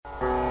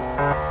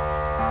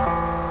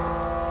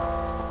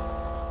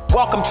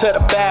Welcome to the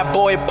bad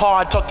boy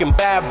pod, talking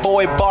bad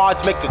boy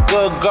bards, make a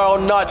good girl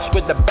nuts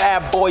with the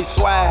bad boy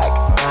swag.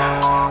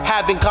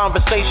 Having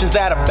conversations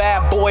that a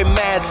bad boy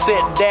mad,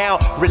 sit down,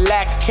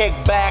 relax, kick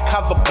back,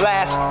 have a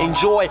blast,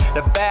 enjoy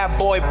the bad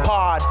boy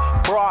pod,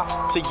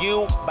 brought to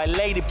you by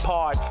Lady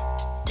Parts.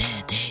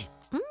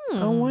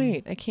 Oh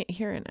wait, I can't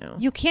hear it now.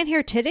 You can't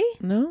hear Titty?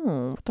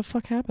 No, what the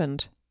fuck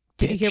happened?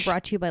 Did you hear Bitch.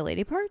 Brought to You by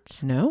Lady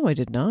Parts? No, I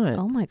did not.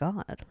 Oh my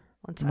god.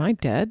 One sec. Am I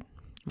dead?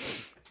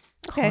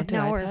 Okay, Haunted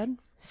now we're iPad?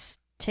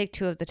 take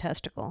 2 of the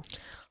testicle.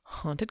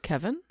 Haunted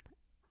Kevin?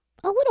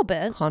 A little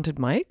bit. Haunted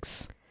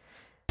Mike's?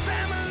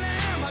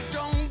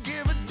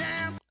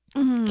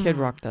 Mm. Kid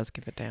Rock does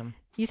give a damn.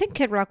 You think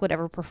Kid Rock would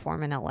ever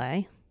perform in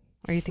LA?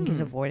 Or you think he's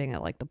avoiding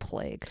it like the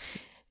plague?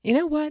 You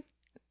know what?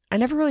 I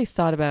never really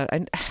thought about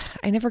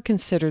I never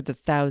considered the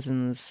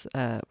thousands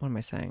what am I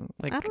saying?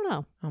 Like I don't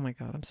know. Oh my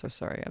god, I'm so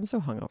sorry. I'm so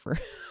hungover.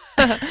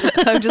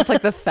 I'm just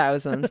like the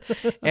thousands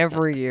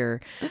every year.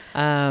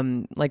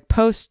 Like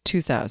post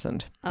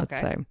 2000, let's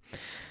Okay. say.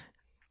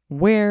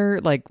 Where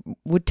like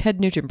would Ted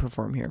Nugent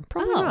perform here?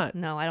 Probably not.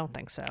 No, I don't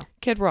think so.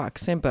 Kid Rock,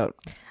 same boat.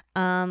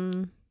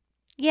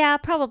 Yeah,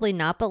 probably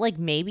not, but like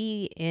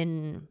maybe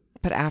in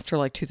But after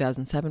like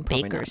 2007,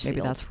 probably not. Maybe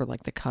Bakersfield. that's where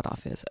like the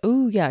cutoff is.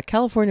 Oh yeah,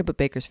 California but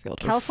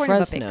Bakersfield. or California,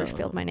 but Fresno.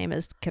 Bakersfield. My name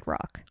is Kid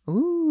Rock.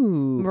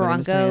 Ooh. my name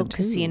is Diane, Morongo too.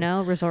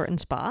 Casino Resort and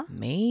Spa.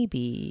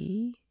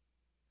 Maybe.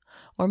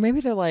 Or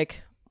maybe they're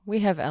like, we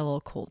have LL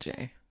Cool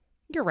J.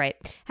 You're right.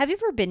 Have you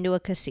ever been to a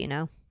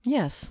casino?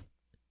 Yes.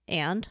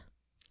 And?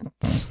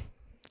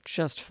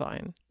 Just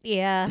fine.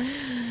 Yeah.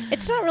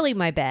 It's not really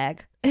my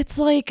bag. It's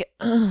like,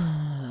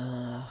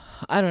 I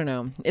don't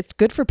know. It's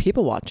good for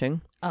people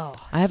watching. Oh.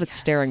 I have a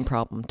staring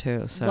problem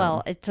too. So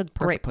Well, it's a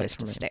great place place for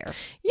to me. stare.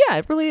 yeah,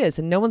 it really is.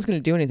 And no one's going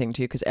to do anything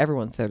to you because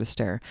everyone's there to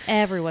stare.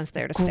 Everyone's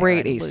there to stare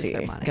Great and lose AC,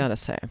 their money. gotta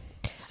say.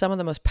 Some of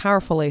the most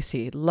powerful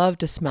AC. Love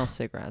to smell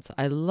cigarettes.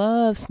 I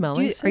love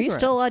smelling cigarettes. Are you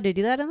still allowed to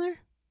do that in there?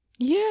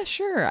 Yeah,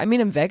 sure. I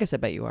mean, in Vegas, I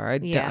bet you are.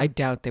 Yeah. I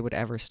doubt they would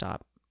ever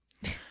stop.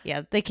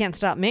 Yeah, they can't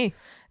stop me.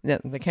 No,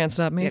 they can't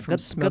stop me Yeah, from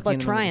good smoking. luck in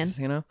trying. Vegas,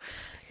 you know,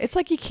 it's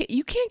like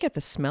you can't get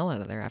the smell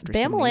out of there after. so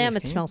many Bam-a-lam, years, it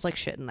can you? smells like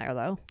shit in there,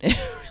 though. It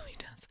really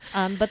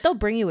does. But they'll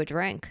bring you a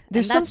drink. and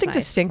There's that's something nice.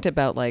 distinct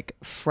about like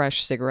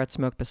fresh cigarette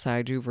smoke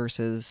beside you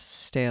versus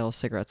stale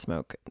cigarette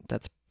smoke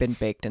that's been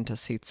baked into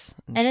seats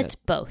and And shit. it's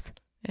both.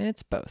 And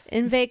it's both.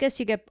 In Vegas,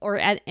 you get, or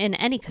in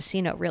any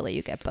casino, really,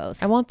 you get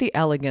both. I want the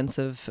elegance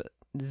of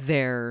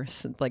their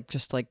like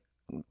just like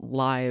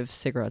live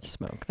cigarette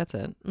smoke. That's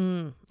it.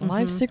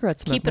 Live cigarette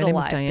smoke. Keep it My name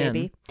is alive, Diane.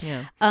 baby.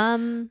 Yeah. Are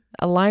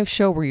A live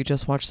show where you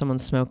just watch someone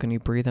smoke and you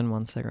breathe in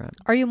one cigarette.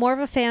 you more of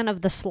a fan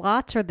of the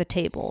slots or the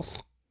tables?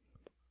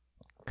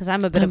 Because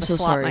I'm a bit I'm of a so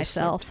slot sorry,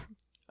 myself.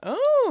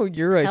 Oh,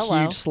 you're a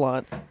Hello. huge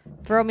slot.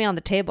 Throw me on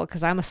the table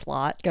because I'm a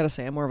slot. Gotta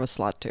say, I'm more of a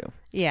slot too.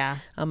 Yeah.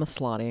 I'm a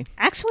slotty.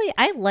 Actually,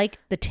 I like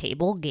the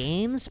table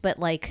games, but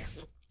like,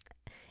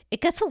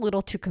 it gets a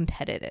little too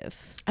competitive.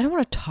 I don't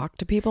want to talk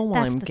to people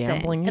while That's I'm the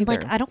gambling thing. And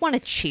either. like, I don't want to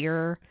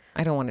cheer.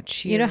 I don't want to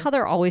cheer. You know how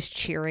they're always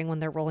cheering when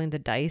they're rolling the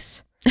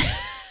dice?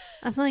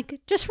 I'm like,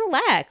 just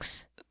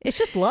relax. It's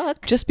just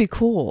luck. Just be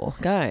cool,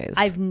 guys.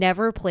 I've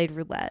never played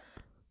roulette.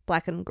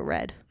 Black and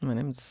red. My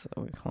name is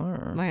Zoe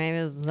Clark. My name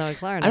is Zoe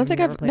Clark. I don't think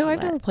I've played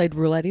I've never played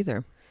roulette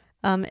either.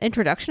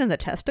 Introduction in the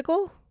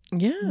Testicle?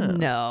 Yeah.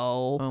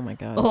 No. Oh my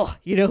god. Oh,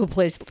 you know who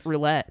plays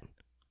roulette?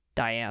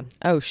 Diane.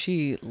 Oh,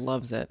 she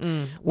loves it.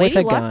 With Lady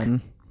a Luck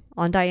gun.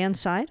 on Diane's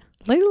side?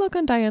 Lady Luck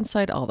on Diane's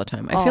side all the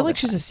time. I All feel the like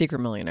she's time. a secret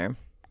millionaire.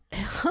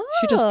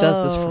 She just does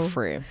this for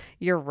free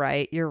You're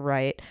right. You're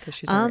right. because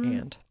she's our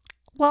aunt.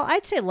 Well,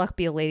 I'd say luck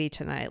be a lady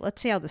tonight. Let's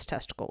see how this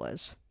testicle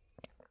is.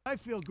 I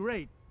feel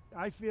great.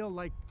 I feel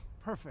like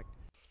perfect.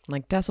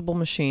 Like Decibel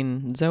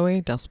Machine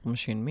Zoe, Decibel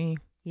Machine me.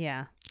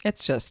 Yeah.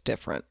 It's just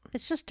different.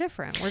 It's just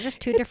different. We're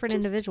just two different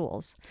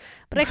individuals.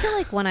 But I feel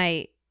like when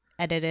I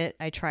edit it,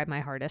 I try my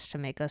hardest to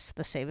make us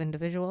the same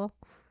individual.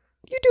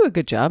 You do a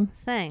good job.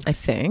 Thanks. I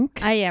think.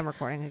 I am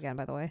recording again,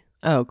 by the way.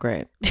 Oh,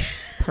 great.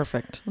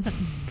 Perfect.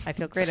 I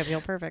feel great. I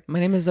feel perfect. My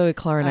name is Zoe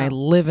Clark and I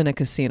live in a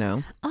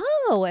casino.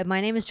 Oh, and my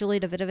name is Julie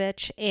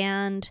Davidovich.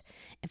 And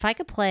if I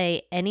could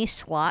play any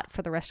slot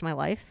for the rest of my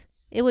life,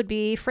 it would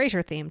be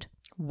Frasier themed.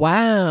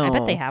 Wow. I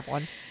bet they have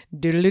one.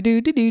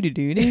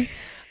 Doodle-doo-doo-doo-doo-doo.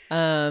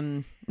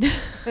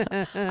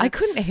 I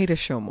couldn't hate a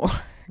show more,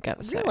 I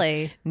gotta say.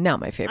 Really? Not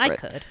my favorite. I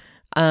could.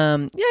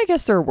 Yeah, I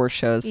guess there are worse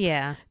shows.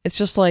 Yeah. It's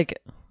just like,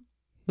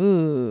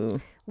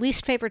 ooh.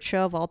 Least favorite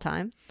show of all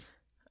time?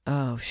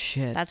 Oh,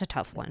 shit. That's a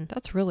tough one.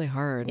 That's really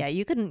hard. Yeah,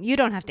 you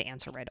don't have to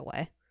answer right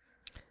away.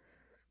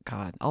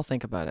 God, I'll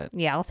think about it.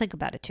 Yeah, I'll think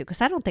about it too,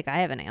 because I don't think I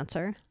have an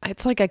answer.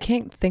 It's like I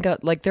can't think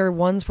of, like, there are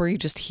ones where you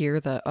just hear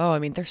I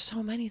mean, there's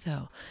so many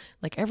though.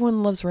 Like,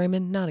 Everyone Loves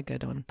Raymond, not a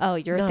good one. Oh,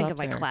 you're Not thinking up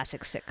like there.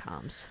 classic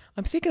sitcoms.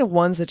 I'm thinking of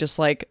ones that just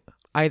like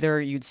either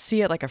you'd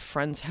see at like a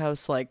friend's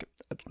house, like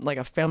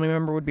a family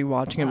member would be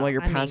watching it while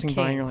you're I mean, passing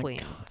by and you're Queen,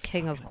 like,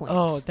 King of Queens.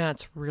 oh,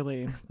 that's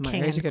really, my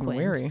King eyes are and getting Queens.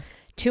 weary.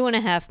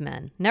 2.5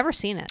 Men. Never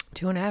seen it.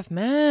 2.5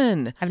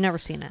 Men. I've never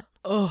seen it.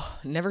 Oh,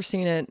 never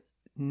seen it.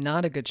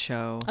 Not a good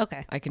show.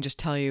 Okay. I can just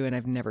tell you, and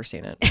I've never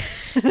seen it.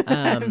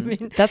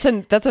 That's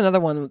another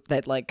one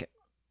that like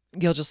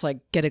you'll just like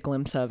get a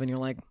glimpse of, and you're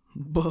like,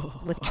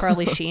 with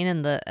Charlie Sheen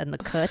and the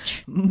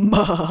Kutch.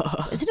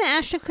 Isn't it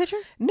Ashton Kutcher?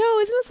 No,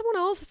 isn't it someone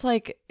else? It's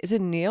like, is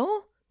it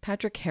Neil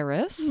Patrick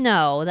Harris?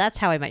 No, that's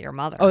How I Met Your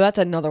Mother. Oh, that's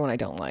another one I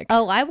don't like.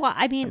 Oh, I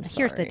mean, I'm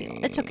here's the sorry. deal.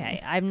 It's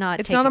okay. I'm not.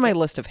 It's not on my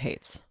list of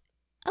hates.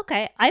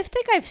 Okay, I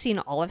think I've seen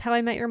all of How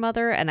I Met Your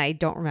Mother, and I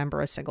don't remember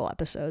a single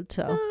episode,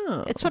 so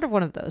it's sort of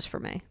one of those for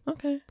me.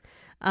 Okay.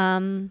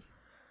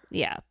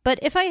 Yeah, but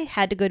if I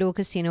had to go to a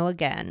casino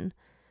again,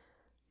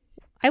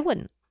 I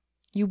wouldn't.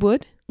 You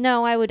would?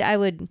 No, I would.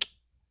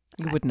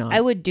 You would not.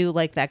 I would do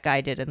like that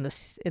guy did in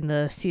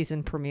the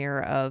season premiere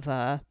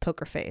of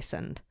Poker Face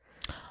and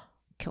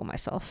kill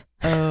myself.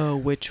 Oh,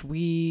 which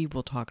we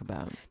will talk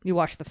about. You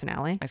watched the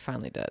finale? I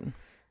finally did.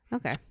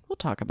 Okay, We'll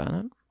talk about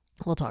it.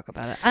 we'll talk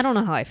about it. I don't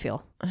know how I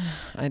feel.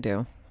 I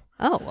do.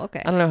 Oh,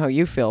 okay. I don't know how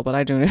you feel, but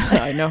I do.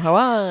 I know how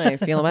I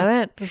feel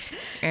about it.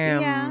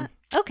 Yeah.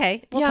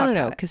 Okay. We'll I talk don't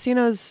know. about it.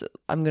 Casinos.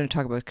 I'm going to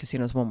talk about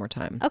casinos one more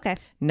time. Okay.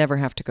 Never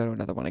have to go to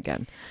another one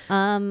again.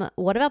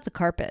 What about the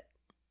carpet?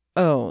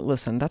 Oh,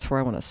 listen, that's where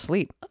I want to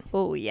sleep.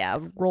 Oh yeah,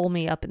 roll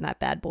me up in that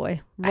bad boy.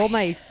 Roll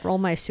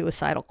my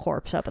suicidal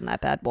corpse up in that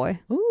bad boy.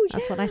 Ooh, yeah.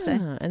 That's what I say.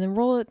 And then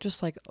roll it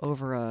just like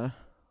over a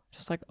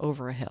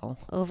hill.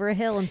 Over a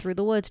hill and through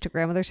the woods to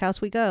grandmother's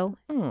house we go.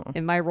 Oh.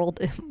 In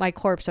my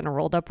corpse in a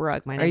rolled up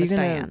rug. My Are name you is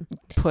gonna Diane.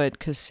 put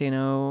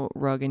casino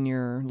rug in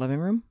your living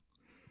room?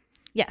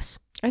 Yes.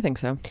 I think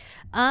so.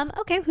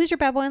 Okay, who's your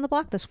bad boy on the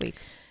block this week?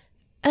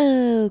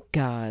 Oh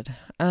God.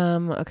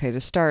 Okay, to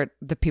start,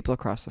 the people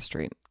across the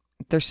street.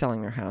 They're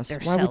selling their house. They're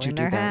Why would you selling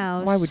do their that?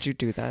 house. Why would you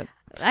do that?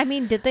 I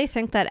mean, did they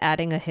think that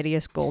adding a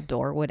hideous gold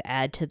door would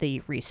add to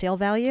the resale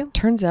value?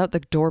 Turns out the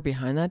door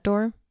behind that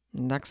door,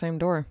 exact same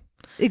door.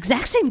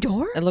 Exact same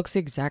door? It looks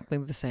exactly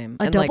the same.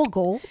 A double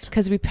gold?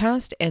 Because we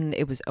passed and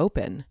it was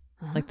open.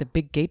 Like the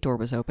big gate door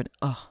was open.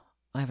 Oh,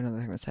 I have another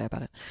thing to say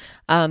about it.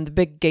 The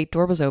big gate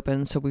door was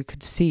open so we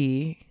could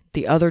see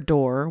the other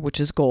door, which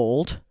is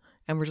gold.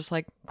 And we're just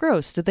like,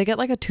 gross. Did they get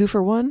like a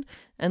 2-for-1?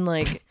 And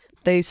like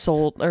they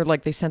sold, or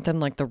like they sent them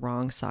like the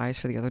wrong size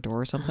for the other door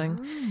or something.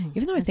 Oh.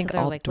 Even though I And think so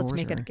they're all like, doors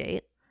let's make it are- a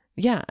gate.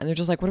 Yeah. And they're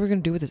just like, what are we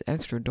going to do with this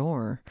extra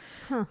door?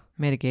 Huh.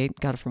 Made a gate,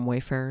 got it from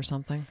Wayfair or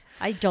something.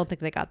 I don't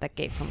think they got that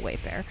gate from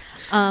Wayfair.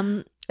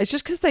 It's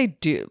just because they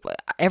do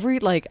I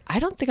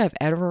don't think I've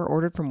ever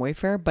ordered from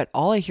Wayfair, but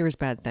all I hear is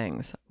bad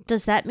things.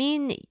 Does that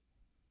mean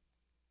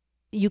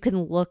you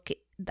can look?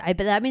 I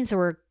bet that means there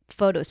were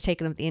photos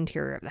taken of the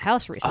interior of the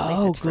house recently. if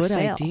Oh, it's for good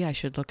sale. idea. I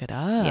should look it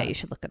up. Yeah, you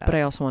should look it up. But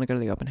I also want to go to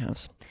the open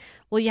house.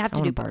 Well, you have I to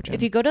do wanna both. barge If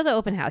in. you go to the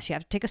open house, you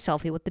have to take a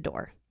selfie with the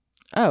door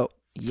Oh,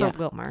 for yeah.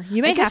 Wilmer.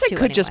 You may I guess have I to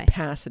could just anyway.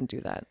 pass and do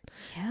that,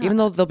 Yeah. even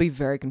though they'll be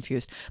very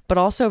confused. But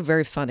also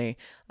very funny.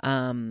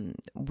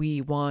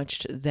 We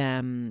watched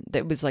them.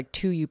 It was like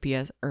two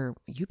UPS.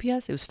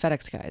 It was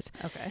FedEx guys,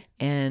 Okay.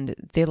 and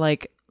they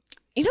like,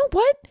 you know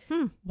what?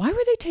 Hmm. Why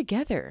were they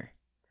together?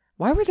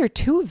 Why were there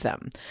two of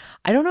them?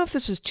 I don't know if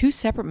this was two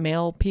separate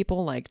male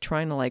people like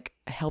trying to like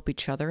help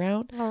each other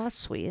out. Oh, that's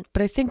sweet.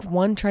 But I think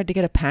one tried to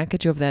get a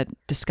package of that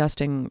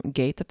disgusting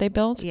gate that they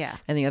built. Yeah.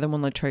 And the other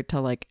one like tried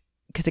to like,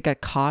 because it got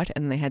caught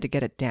and they had to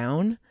get it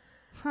down.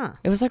 Huh.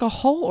 It was like a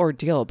whole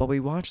ordeal, but we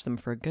watched them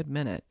for a good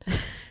minute.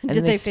 And Did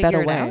then they sped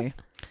figure it away.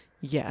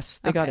 Yes,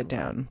 they got Okay, it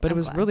down. well, But I'm it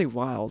was glad. really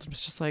wild. It was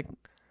just like,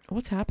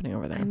 what's happening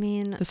over there? I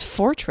mean, This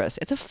fortress.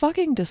 It's a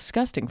fucking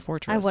disgusting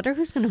fortress. I wonder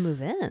who's going to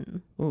move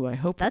in. Ooh, I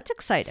hope That's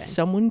exciting.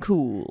 someone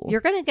cool.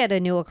 You're going to get a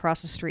new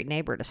across the street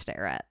neighbor to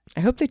stare at.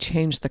 I hope they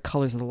change the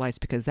colors of the lights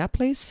because that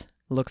place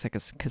looks like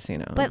a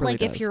casino. It But really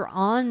like if does. you're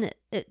on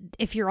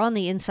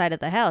the inside of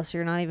the house,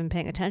 you're not even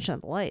paying attention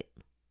to the light.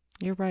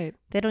 You're right.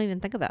 They don't even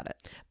think about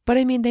it. But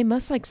I mean, they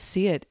must like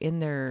see it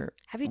in their.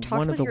 Have you one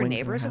talked of with the your wings of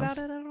the neighbors house.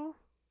 about it at all?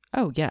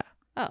 Oh yeah,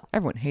 Oh,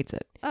 everyone hates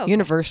it. Oh, okay.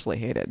 Universally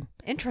hated.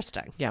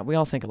 Interesting. Yeah, we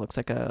all think it looks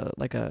like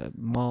a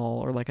mall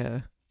or like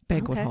a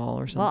banquet Okay. hall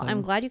or something. Well,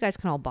 I'm glad you guys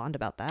can all bond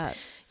about that.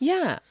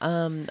 Yeah,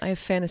 I have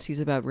fantasies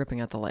about ripping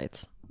out the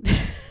lights,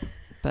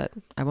 but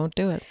I won't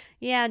do it.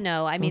 Yeah,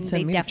 no, I mean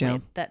send me to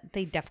jail.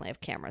 they definitely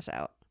have cameras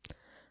out.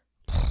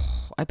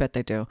 I bet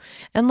they do.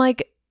 And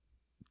like,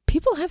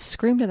 people have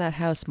screamed in that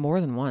house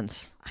more than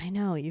once. I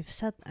know you've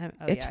said.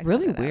 It's I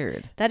really cut it out.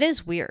 weird. That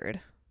is weird.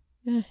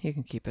 Yeah, you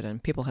can keep it in.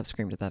 People have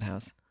screamed at that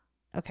house.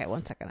 Okay,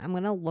 one second. I'm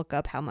gonna look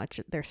up how much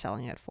they're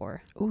selling it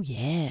for. Oh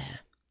yeah.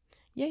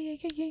 Yeah.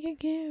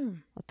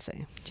 Let's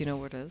see. Do you know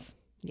what it is?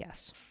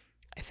 Yes,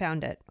 I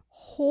found it.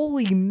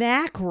 Holy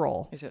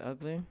mackerel! Is it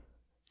ugly?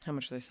 How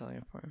much are they selling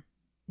it for?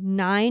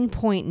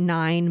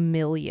 9.9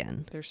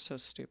 million. They're so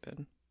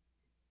stupid.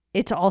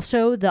 It's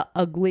also the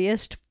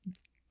ugliest,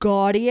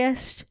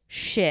 gaudiest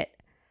shit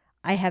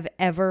I have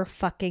ever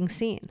fucking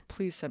seen.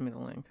 Please send me the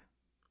link.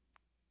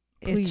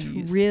 It's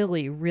Please.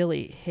 really,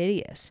 really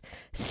hideous.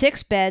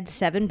 6 bed,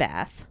 7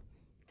 bath,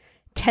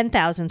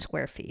 10,000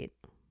 square feet.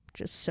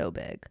 Just so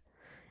big.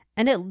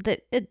 And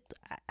the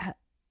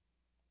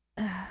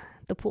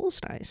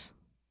pool's nice.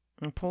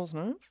 The pool's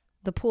nice,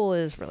 The pool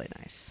is really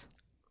nice.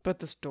 but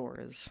this door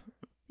is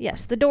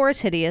Yes, the door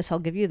is hideous. I'll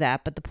give you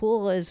that, but the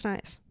pool is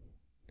nice.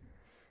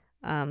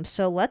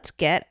 So let's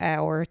get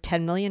our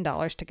 $10 million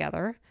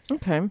together.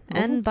 Okay.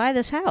 And buy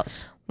this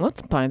house.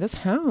 Let's buy this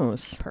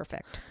house.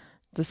 Perfect.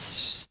 The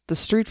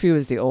street view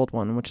is the old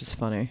one, which is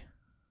funny.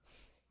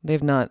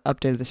 They've not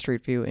updated the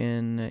street view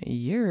in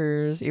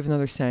years, even though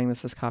they're saying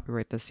this is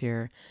copyright this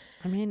year.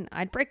 I mean,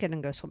 I'd break it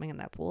and go swimming in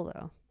that pool,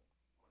 though.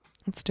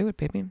 Let's do it,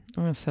 baby. I'm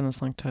going to send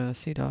this link to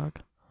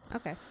Sea-Dog.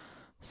 Okay.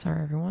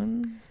 Sorry,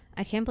 everyone.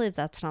 I can't believe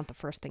that's not the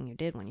first thing you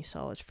did when you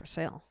saw it was for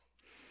sale.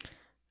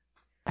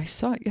 I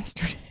saw it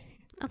yesterday.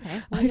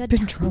 Okay. Well, I've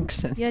been drunk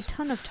since. You had a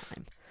ton of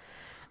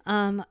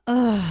time.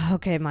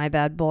 Okay, my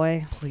bad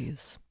boy.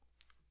 Please.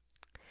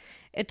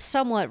 It's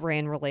somewhat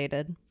rain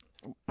related.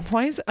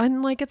 Why is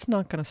I'm like it's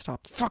not gonna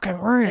stop fucking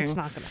raining? It's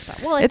not gonna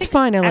stop. Well, it's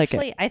fine. I like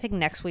it. I think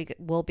next week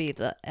will be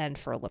the end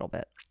for a little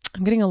bit.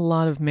 I'm getting a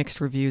lot of mixed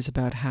reviews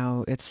about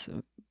how it's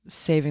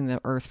saving the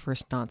earth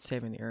versus not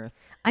saving the earth.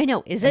 I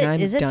know. Is and it?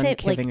 I'm Is it done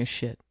giving a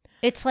shit.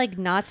 It's like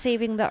not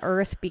saving the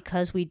earth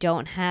because we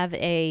don't have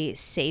a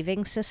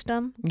saving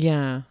system.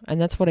 Yeah, and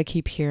that's what I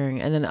keep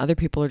hearing. And then other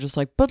people are just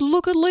like, "But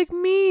look at Lake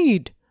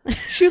Mead.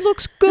 She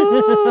looks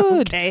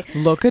good. Okay.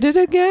 Look at it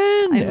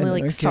again." I'm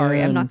like,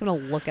 sorry, I'm not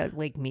going to look at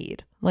Lake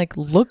Mead. Like,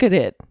 look at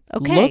it.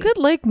 Okay. Look at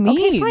Lake Mead.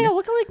 Okay, fine, I'll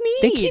look at Lake Mead.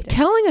 They keep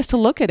telling us to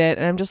look at it,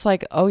 and I'm just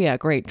like, oh yeah,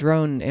 great,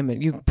 drone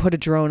image. You put a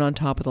drone on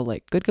top of the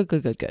lake.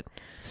 Good.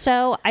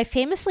 So I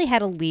famously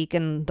had a leak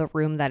in the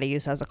room that I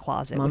use as a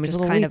closet, Mommy's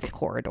which is kind of a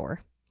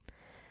corridor.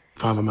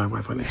 Follow my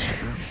wife on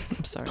Instagram.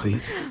 I'm sorry.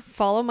 Please.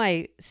 Follow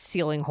my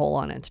ceiling hole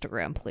on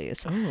Instagram,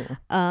 please. Oh.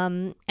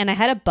 And I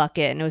had a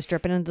bucket and it was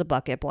dripping into the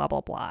bucket, blah, blah,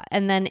 blah.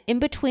 And then in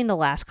between the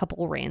last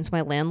couple of rains,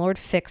 my landlord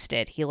fixed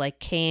it. He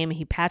came,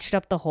 he patched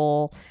up the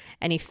hole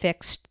and he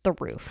fixed the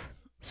roof.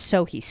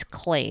 So he's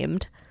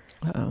claimed.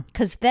 Uh-oh.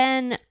 Because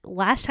then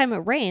last time it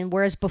rained,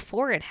 whereas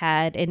before it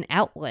had an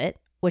outlet,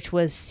 which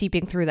was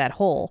seeping through that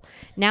hole.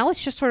 Now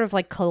it's just sort of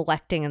like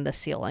collecting in the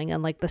ceiling,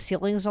 and like the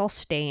ceiling is all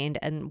stained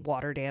and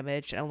water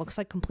damaged, and it looks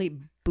like complete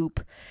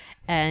boop.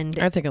 And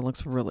I think it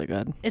looks really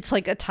good. it's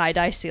like a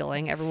tie-dye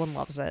ceiling. Everyone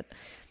loves it.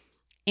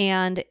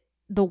 And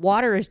the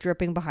water is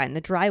dripping behind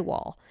the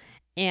drywall.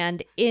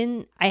 And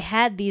I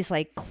had these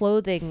like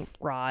clothing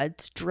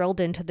rods drilled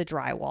into the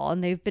drywall,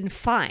 and they've been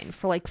fine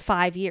for like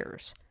 5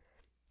 years.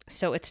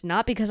 So it's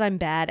not because I'm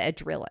bad at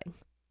drilling.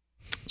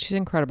 She's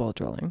incredible at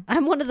drilling.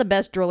 I'm one of the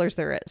best drillers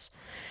there is.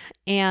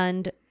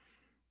 And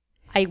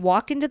I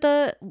walk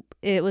into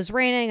it was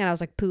raining and I was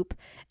like, poop.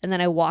 And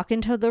then I walk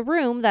into the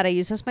room that I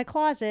use as my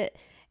closet,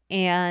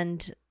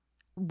 and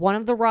one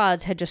of the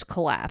rods had just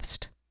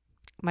collapsed.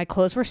 My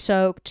clothes were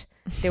soaked.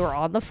 They were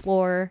on the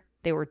floor.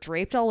 They were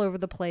draped all over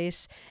the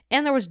place.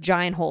 And there was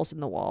giant holes in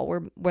the wall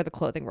where the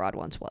clothing rod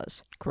once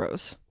was.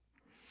 Gross.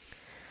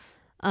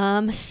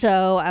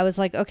 So I was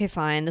like, okay,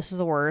 fine. This is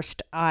the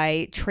worst.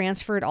 I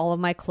transferred all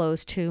of my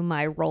clothes to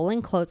my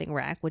rolling clothing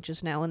rack, which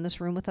is now in this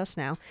room with us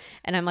now.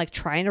 And I'm like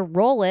trying to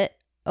roll it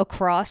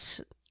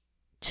across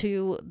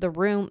to the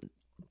room,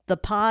 the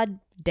pod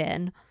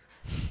den.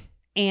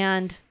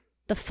 And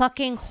the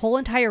fucking whole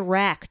entire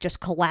rack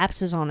just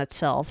collapses on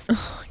itself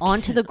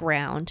onto the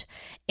ground.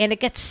 And it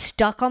gets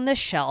stuck on the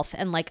shelf.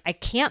 And like, I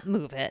can't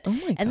move it. Oh my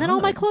God. And then all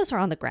my clothes are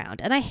on the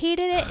ground. And I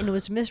hated it. And it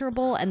was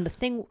miserable. And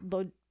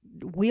the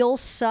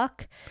wheels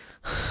suck.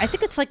 I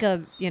think it's like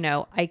a,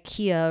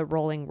 IKEA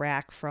rolling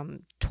rack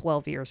from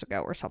 12 years ago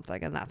or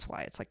something. And that's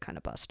why it's like kind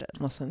of busted.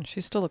 Listen,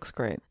 she still looks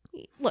great.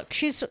 Look,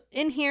 she's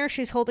in here.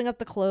 She's holding up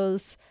the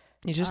clothes.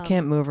 You just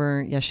can't move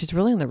her. Yeah, she's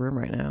really in the room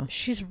right now.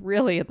 She's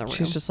really in the room.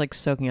 She's just like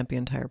soaking up the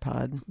entire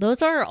pod.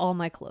 Those are all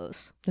my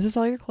clothes. Is this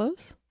all your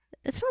clothes?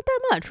 It's not that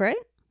much, right?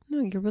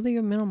 No, you're really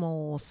a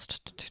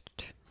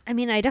minimalist. I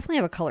mean, I definitely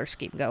have a color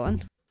scheme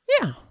going.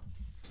 Yeah.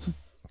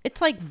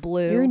 It's like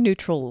blue. You're a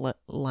neutral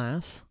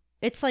lass.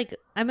 It's like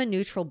I'm a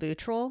neutral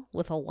bootral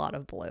with a lot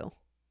of blue.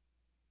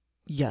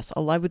 Yes,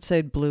 I would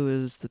say blue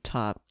is the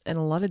top, and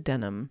a lot of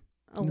denim.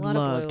 A lot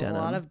of blue, a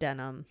lot of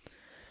denim.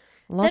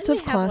 Lots Then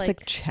of we have, classic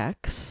like-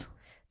 checks.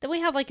 Then we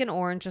have like an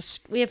orange.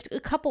 We have a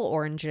couple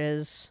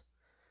oranges,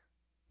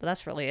 but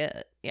that's really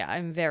it. Yeah,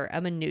 I'm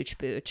a nooch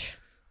booch.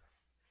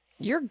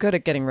 You're good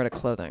at getting rid of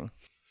clothing.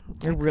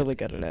 You're really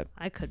good at it.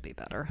 I could be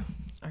better.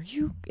 Are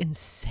you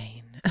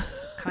insane?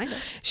 Kind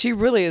of. She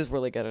really is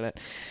really good at it.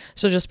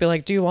 So just be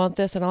like, do you want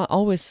this? And I'll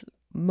always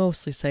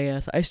mostly say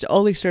yes. I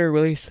only started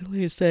really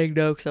saying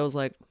no because I was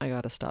like, I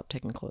got to stop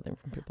taking clothing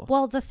from people.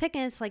 Well, the thing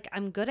is, like,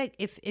 I'm good at,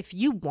 if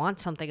you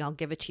want something, I'll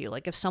give it to you.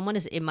 Like, if someone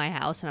is in my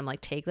house and I'm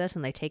like, take this,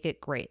 and they take it,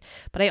 great.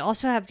 But I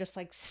also have just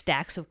like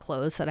stacks of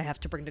clothes that I have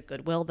to bring to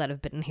Goodwill that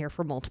have been in here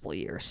for multiple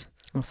years.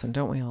 Listen,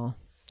 don't we all?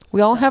 We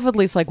all have at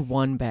least like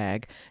one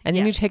bag. And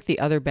then Yeah. you take the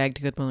other bag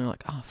to Goodwill and you're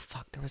like, oh,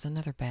 fuck, there was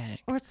another bag.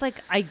 Or it's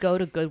like I go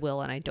to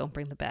Goodwill and I don't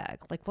bring the bag.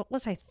 Like, what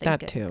was I thinking?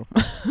 That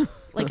too.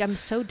 Like, I'm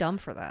so dumb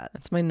for that.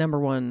 That's my number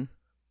one.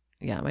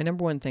 Yeah, my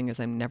number one thing is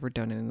I'm never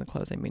donating the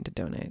clothes I mean to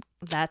donate.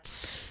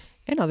 That's,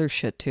 And other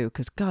shit too,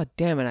 because god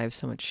damn it, I have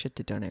so much shit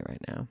to donate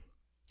right now.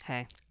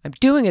 hey, I'm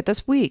doing it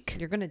this week.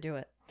 you're going to do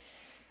it.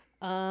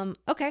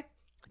 Okay.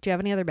 Do you have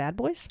any other bad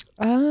boys?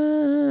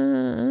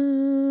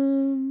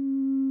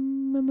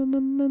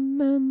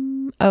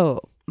 Oh,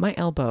 my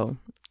elbow.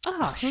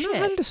 Oh, I don't know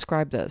how to shit.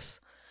 describe this.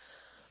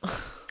 I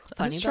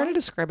Funny was trying to bone?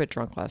 describe it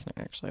drunk last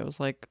night, actually. I was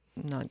like,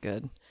 not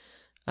good.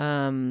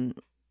 Do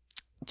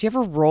you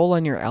ever roll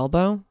on your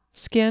elbow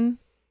skin?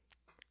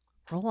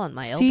 Roll on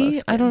my elbow See,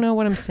 skin. I don't know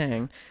what I'm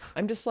saying.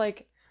 I'm just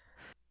like,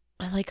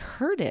 I like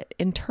hurt it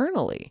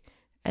internally.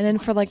 And then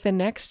for like the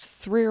next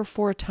 3 or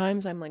 4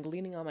 times, I'm like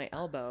leaning on my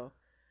elbow.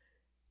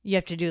 You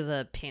have to do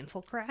the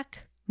painful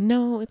crack?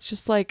 No, it's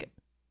just like,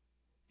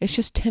 it's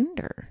just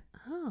tender.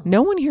 Oh.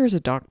 No one here is a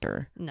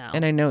doctor. No.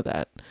 And I know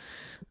that.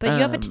 But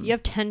you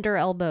have tender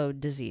elbow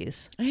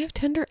disease. I have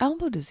tender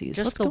elbow disease.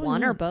 Just What's the going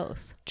one or on?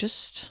 both?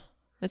 Just,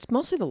 it's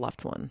mostly the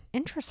left one.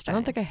 Interesting. I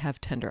don't think I have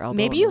tender elbow.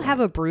 Maybe on you the have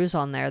right. a bruise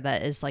on there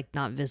that is like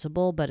not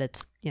visible, but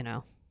it's,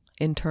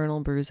 Internal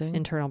bruising.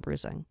 internal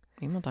bruising.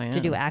 Email Diane.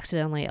 Did you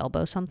accidentally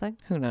elbow something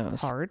Who knows?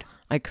 hard?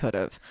 I could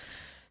have.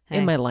 Hey.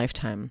 In my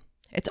lifetime.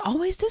 It's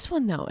always this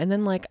one though. And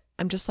then like,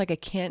 I'm just like, I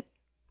can't.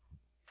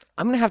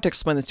 I'm going to have to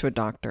explain this to a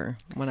doctor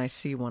when I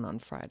see one on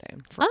Friday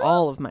for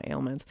all of my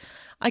ailments.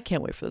 I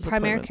can't wait for this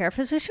Primary appointment. care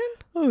physician?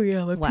 Oh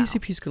yeah, my Wow.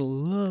 PCP's going to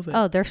love it.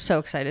 Oh, they're so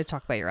excited to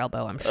talk about your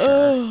elbow, I'm sure.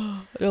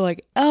 Oh, they're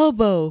like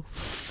elbow,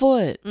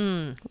 foot,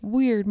 Mm.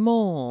 weird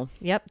mole.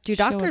 Yep. Do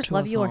Show it doctors to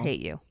love us you or all.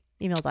 hate you?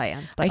 Email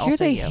Diane. But I hear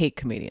also they you. hate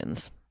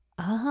comedians.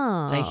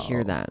 Oh. I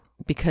hear that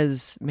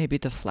because maybe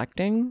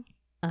deflecting.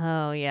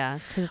 Oh yeah,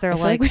 because I they're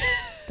feel like,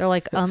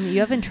 like you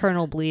have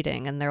internal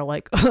bleeding, and they're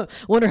like,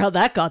 wonder how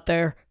that got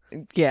there.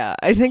 Yeah,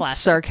 I think Classic.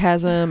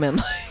 sarcasm and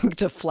like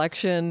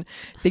deflection,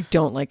 they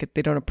don't like it.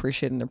 They don't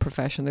appreciate it in their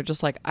profession. They're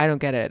just like, I don't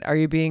get it. Are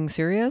you being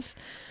serious?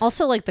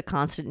 Also, like the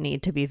constant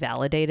need to be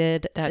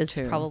validated That is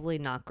too. probably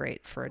not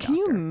great for a Can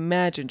you doctor.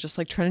 imagine just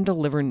like trying to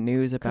deliver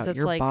news about it's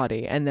your like-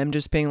 body and them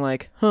just being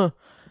like, huh,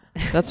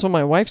 that's what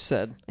my wife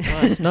said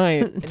last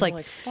night. And It's you're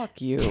like,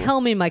 fuck you.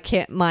 Tell me my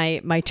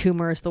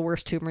tumor is the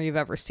worst tumor you've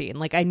ever seen.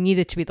 Like I need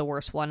it to be the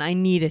worst one. I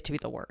need it to be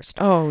the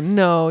worst. Oh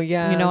no,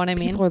 yeah. You know what I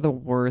mean? People are the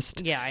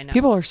worst. Yeah, I know.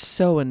 People are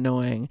so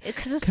annoying.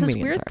 Because it's this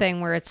Comedians weird are. thing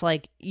where it's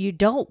like you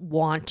don't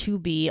want to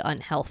be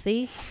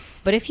unhealthy,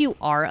 but if you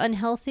are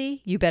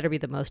unhealthy, you better be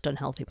the most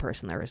unhealthy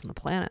person there is on the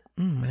planet.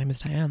 My name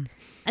is Diane.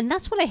 And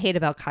that's what I hate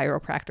about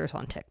chiropractors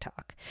on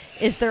TikTok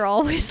is they're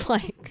always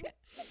like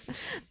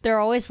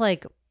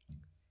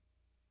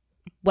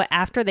what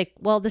after they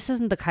this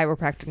isn't the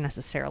chiropractor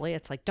necessarily.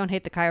 It's like don't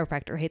hate the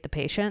chiropractor, hate the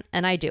patient.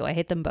 And I do. I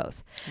hate them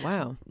both.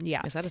 Wow.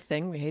 Yeah. Is that a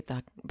thing? We hate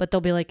that. But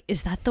they'll be like,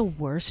 is that the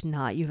worst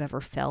knot you've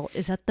ever felt?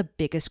 Is that the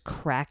biggest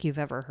crack you've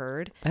ever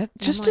heard? That I'm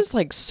just like- is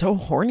like so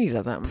horny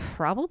to them.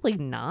 Probably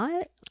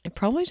not. It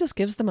probably just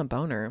gives them a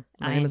boner.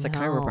 My I name is a know.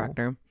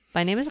 chiropractor.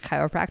 My name is a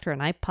chiropractor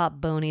and I pop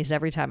bonies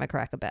every time I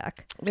crack a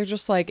back. They're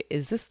just like,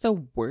 is this the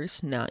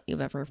worst knot you've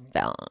ever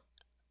felt?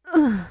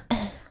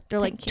 They're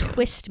like, Thank you.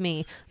 twist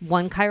me.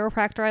 One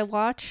chiropractor I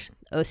watch,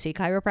 OC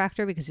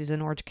chiropractor, because he's in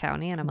Orange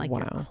County, and I'm like, Wow.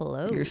 you're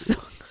close. You're so.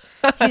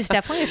 He's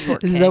definitely a short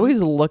king.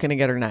 Zoe's looking to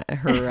get her.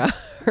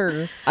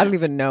 I don't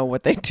even know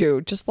what they do.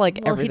 Just like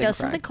Well, he everything. does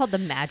something cracked. called the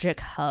magic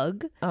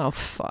hug. Oh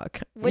fuck!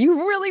 What- You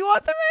really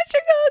want the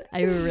magic hug?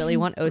 I really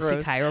want OC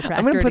Gross. chiropractor.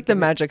 I'm gonna to put the give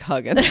me- magic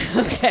hug in.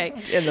 Okay.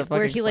 In the fucking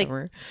Where he, like,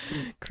 summer.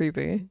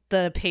 Creepy.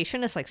 The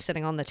patient is like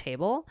sitting on the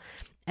table,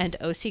 and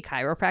OC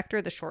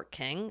chiropractor, the short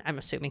king, I'm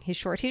assuming he's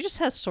short. He just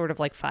has sort of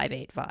like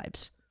 5'8"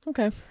 vibes.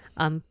 Okay.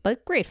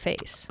 But great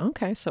face.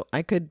 Okay. So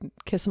I could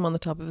kiss him on the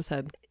top of his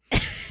head.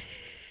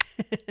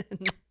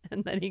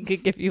 And then he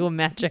could give you a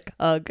magic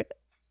hug.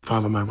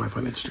 Follow my wife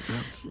on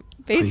Instagram.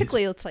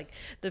 Basically, it's like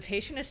the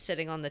patient is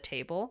sitting on the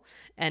table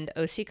and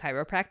OC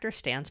chiropractor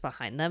stands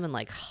behind them and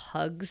like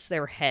hugs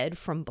their head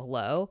from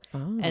below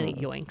and he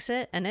yoinks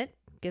it and it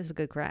gives a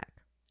good crack.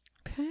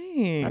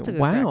 Okay. That's a good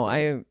Wow.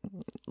 crack.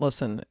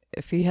 Listen.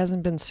 If he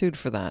hasn't been sued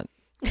for that,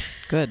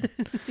 good.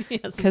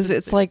 Yes, Because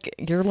it's like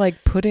you're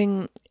like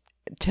putting.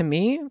 To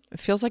me, it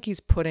feels like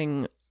he's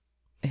putting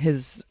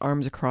his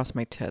arms across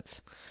my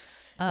tits.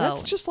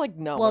 That's just like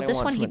no. well,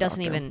 this one he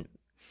doesn't even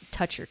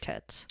touch your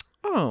tits.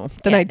 Oh,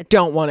 then Yeah, I it's-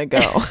 don't want to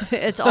go.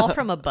 It's all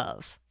from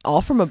above.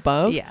 All from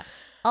above. Yeah.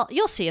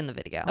 You'll see in the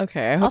video.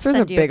 Okay. I I'll hope there's a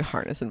send you- big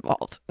harness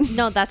involved.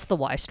 No, that's the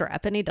Y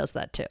strap, and he does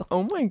that too.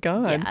 Oh my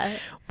god. Yeah.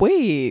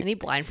 Wait. And he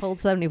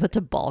blindfolds them and he puts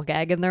a ball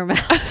gag in their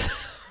mouth.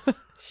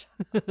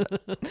 I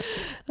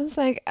was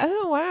like,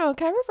 oh wow,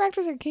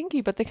 chiropractors are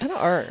kinky, but they kind of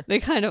are. They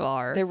kind of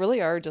are. They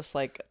really are just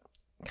like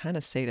kind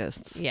of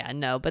sadists. Yeah,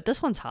 no, but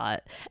this one's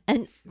hot.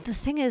 And the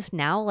thing is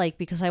now, like,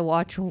 because I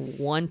watch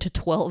 1 to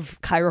 12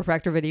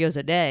 chiropractor videos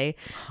a day,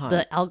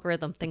 the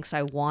algorithm thinks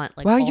I want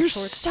like Wow, all you're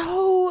sorts-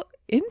 so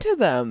into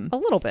them. a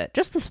little bit,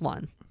 just this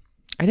one.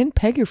 I didn't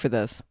peg you for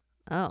this.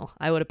 Oh,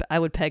 I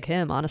would peg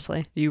him,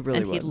 honestly. You really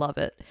and would. he'd love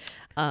it.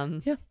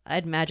 Yeah.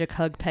 I'd magic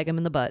hug peg him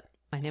in the butt.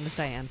 My name is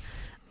Diane.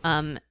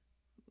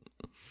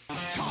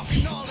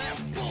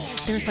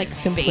 There's like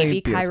Simply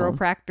baby beautiful.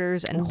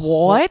 chiropractors and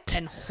What?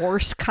 and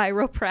horse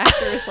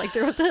chiropractors. Like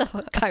there was a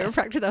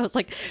chiropractor that was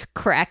like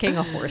cracking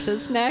a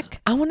horse's neck.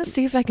 I want to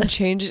see if I can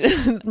change.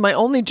 My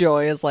only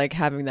joy is like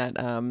having that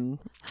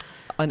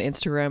on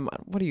Instagram,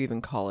 what do you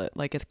even call it?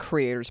 Like a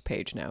creator's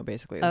page now,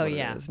 basically. Is what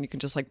it is. And you can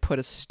just like put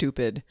a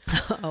stupid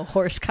a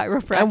horse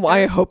chiropractor. And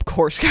I hope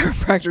horse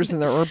chiropractors in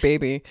there or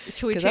baby.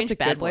 Should we change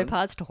bad boy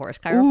pods to horse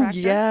Ooh, chiropractor?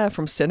 yeah,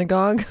 from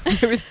synagogue.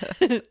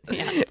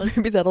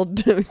 Maybe that'll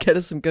get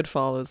us some good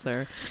follows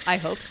there. I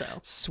hope so.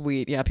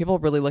 Sweet. Yeah, people are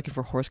really looking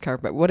for horse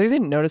chiropractor. What I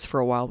didn't notice for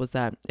a while was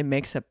that it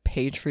makes a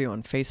page for you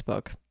on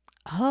Facebook.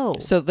 Oh.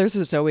 So there's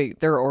a Zoe,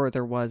 there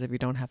was, if you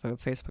don't have a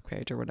Facebook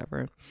page or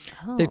whatever.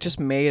 Oh. They just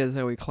made a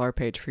Zoe Clark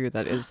page for you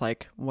that is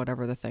like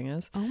whatever the thing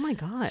is. Oh my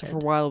God. So for a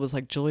while it was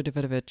like Julie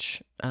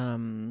Davidovich,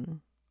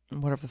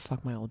 whatever the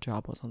fuck my old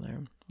job was on there.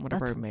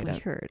 Whatever That's I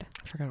made weird.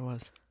 I forgot what it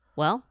was.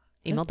 Well,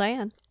 email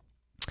Diane.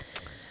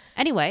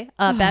 Anyway,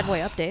 bad boy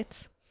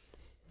updates.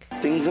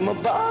 Things in my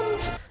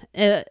bums.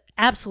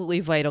 Absolutely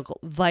vital.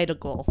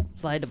 Oh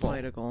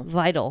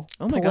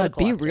my God,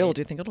 be update. real.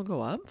 Do you think it'll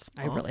go up?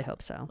 I really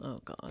hope so.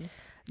 Oh God.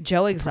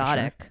 Joe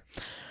Exotic.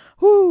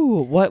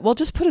 Ooh, what? Well,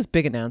 just put his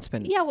big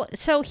announcement. Yeah, well,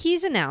 so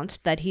he's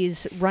announced that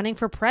he's running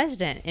for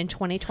president in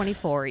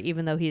 2024,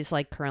 even though he's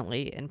like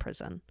currently in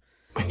prison.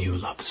 When you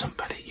love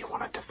somebody, you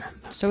want to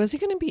defend them. So is he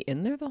going to be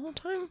in there the whole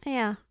time?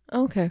 Yeah.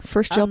 Okay.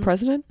 First jail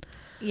president?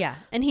 Yeah.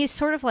 And he's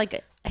sort of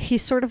like,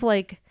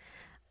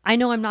 I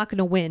know I'm not going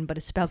to win, but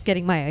it's about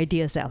getting my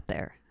ideas out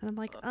there. And I'm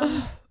like,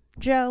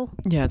 Joe.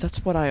 Yeah,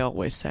 that's what I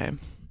always say.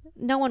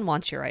 No one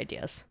wants your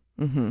ideas.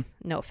 Mm-hmm.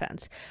 No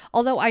offense.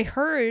 Although I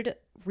heard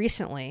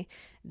recently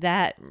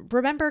that,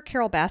 remember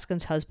Carol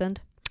Baskin's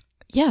husband?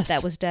 Yes.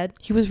 That was dead?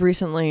 He was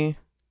recently,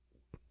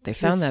 they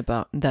found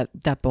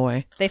that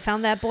boy. They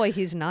found that boy.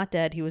 He's not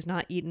dead. He was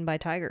not eaten by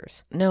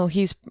tigers. No,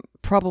 he's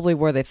probably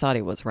where they thought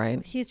he was,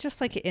 right? He's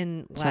just like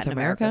in South Latin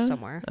America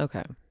somewhere.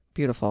 Okay.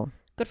 Beautiful.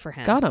 Good for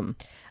him. Got him.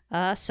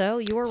 So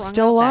you were wrong.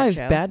 Still about alive.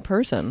 that, Joe. Bad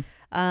person.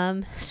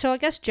 So I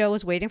guess Joe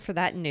was waiting for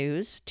that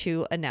news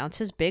to announce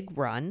his big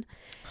run,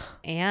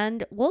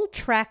 and we'll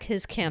track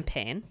his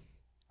campaign.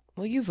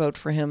 Will you vote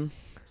for him?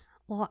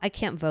 Well, I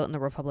can't vote in the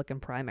Republican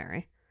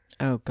primary.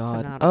 Oh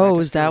God. not a Oh, is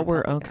registered that where?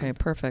 Republican. Okay,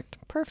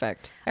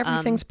 perfect.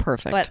 Everything's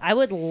perfect. But I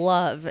would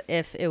love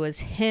if it was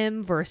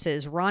him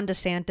versus Ron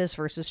DeSantis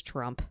versus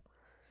Trump.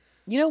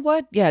 You know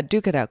what? Yeah,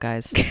 duke it out,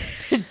 guys.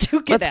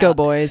 Duke it Let's out. go,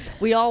 boys.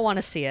 We all want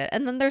to see it.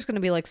 And then there's going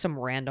to be like some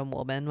random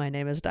woman. My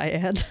name is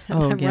Diane. And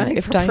Oh, I'm yeah. running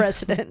If for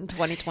president in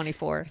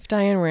 2024. If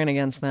Diane ran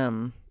against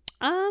them,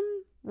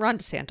 Ron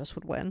DeSantis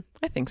would win.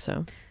 I think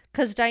so.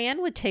 Because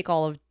Diane would take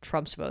all of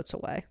Trump's votes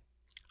away.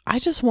 I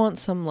just want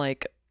some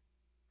like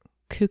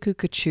cuckoo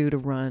to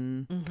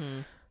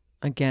run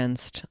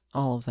against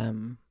all of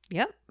them.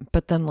 Yep.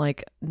 But then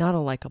like not a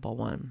likable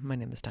one. My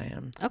name is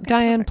Diane. Okay,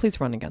 Diane, perfect. please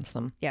run against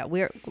them. Yeah,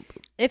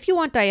 if you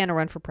want Diane to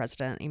run for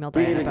president, email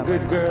Diane Be the about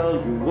good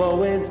girl you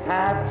always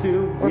have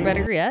to Or be.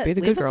 better yet, Be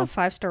the leave good girl. us a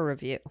 5-star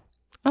review.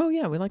 Oh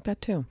yeah, we like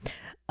that too.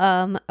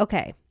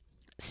 Okay.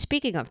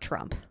 Speaking of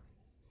Trump.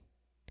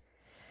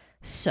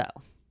 So,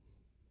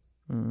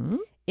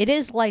 it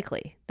is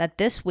likely that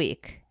this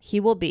week he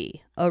will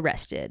be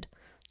arrested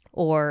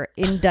or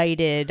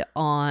indicted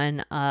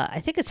on, I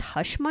think it's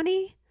hush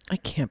money I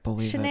can't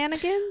believe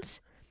shenanigans.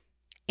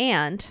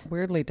 And it.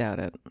 Weirdly doubt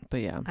it, but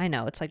yeah. I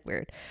know, it's like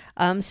weird.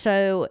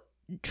 So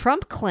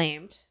Trump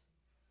claimed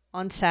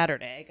on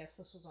Saturday, I guess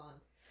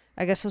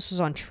this was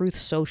on Truth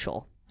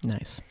Social,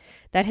 Nice.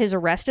 that his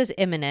arrest is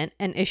imminent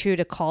and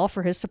issued a call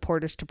for his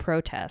supporters to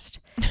protest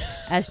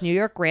as New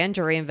York grand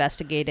jury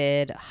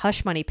investigated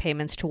hush money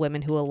payments to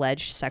women who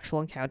alleged sexual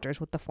encounters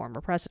with the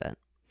former president.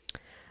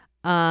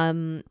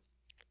 And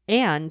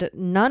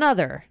none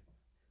other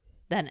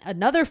than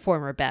another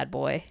former bad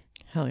boy,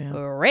 Hell yeah.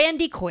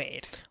 Randy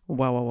Quaid,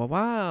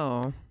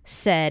 Wow.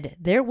 said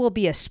there will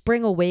be a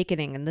spring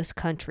awakening in this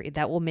country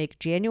that will make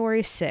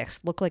January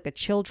 6th look like a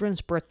children's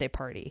birthday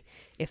party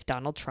if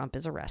Donald Trump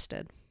is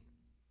arrested.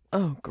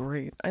 Oh,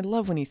 great. I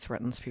love when he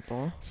threatens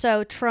people.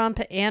 So Trump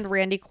and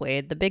Randy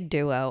Quaid, the big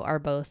duo, are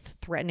both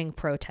threatening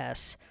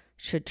protests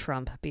should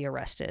Trump be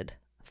arrested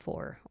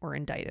for or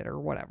indicted or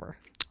whatever.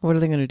 What are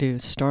they going to do?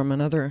 Storm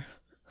another?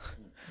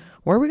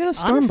 Where are we going to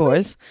storm, Honestly,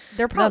 boys?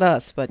 They're Not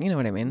us, but you know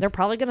what I mean. They're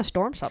probably going to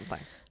storm something.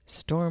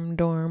 Storm,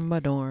 dorm,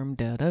 ba dorm,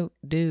 da do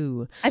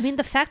do. I mean,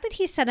 the fact that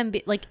he said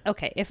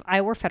okay, if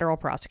I were federal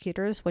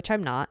prosecutors, which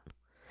I'm not,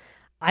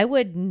 I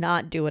would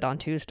not do it on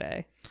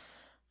Tuesday.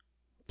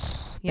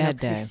 Bad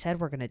day. He said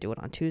we're going to do it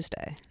on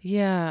Tuesday.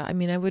 Yeah, I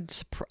mean, I would.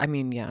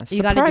 You gotta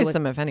Surprise do it-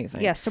 them if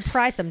anything. Yeah,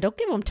 surprise them. Don't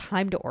give them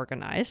time to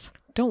organize.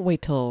 Don't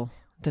wait till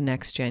the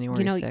next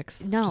January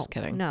 6th. no, Just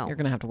kidding. no. You're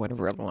gonna have to wait a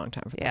really long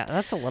time for Yeah, that.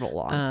 that's a little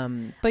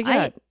long. But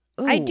yeah,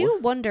 I ooh. do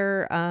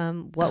wonder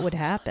what would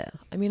happen.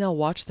 I mean, I'll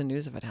watch the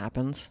news if it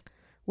happens.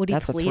 Would he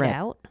That's a bleed threat.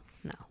 out?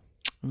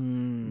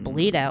 No.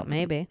 Bleed out,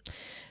 maybe.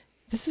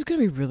 This is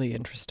gonna be really It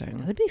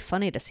interesting. would be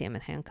funny to see him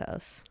in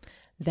handcuffs.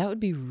 That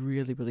would be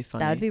really, really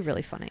funny. That would be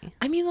really funny.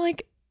 I mean,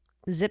 like,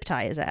 Zip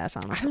tie his ass,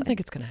 honestly. I don't think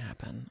it's gonna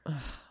happen. Ugh.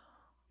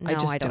 No, I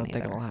just don't either.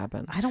 think it'll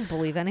happen. I don't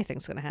believe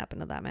anything's going to happen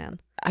to that man.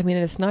 I mean,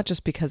 it's not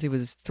just because he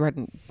was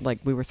threatened, like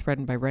we were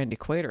threatened by Randy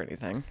Quaid or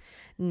anything.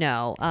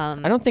 No.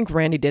 I don't think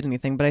Randy did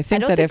anything, but I I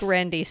think don't that think if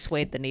Randy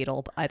swayed the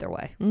needle either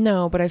way.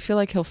 no, but I feel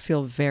like he'll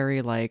feel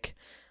very like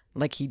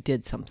he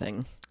did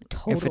something.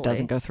 Totally. If it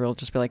doesn't go through, he'll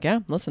just be like, yeah,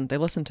 listen, they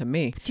listened to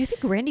me. Do you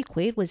think Randy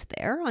Quaid was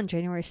there on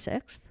January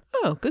 6th?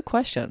 Oh, good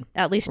question.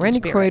 At least in Randy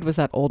spirit. Quaid was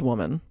that old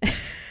woman.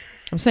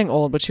 I'm saying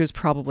old, but she was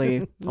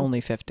probably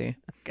only 50.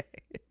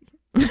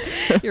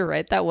 You're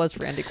right. That was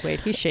Randy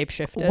Quaid. He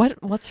shapeshifted.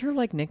 What's her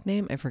like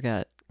nickname? I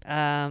forget.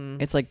 Um,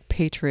 It's like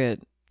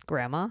Patriot.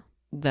 Grandma?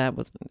 That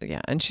was,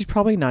 yeah. And she's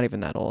probably not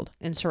even that old.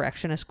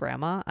 Insurrectionist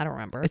Grandma? I don't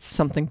remember. It's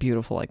something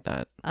beautiful like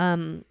that.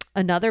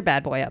 Another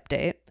bad boy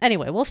update.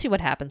 Anyway, we'll see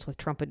what happens with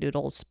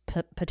Trumpadoodle's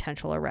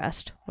potential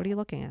arrest. What are you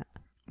looking at?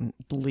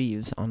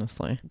 Leaves,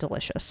 honestly.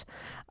 Delicious.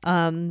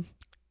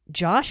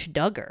 Josh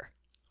Duggar,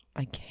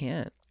 I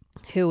can't.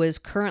 who is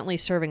currently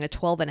serving a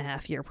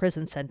 12.5-year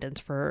prison sentence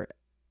for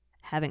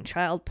having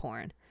child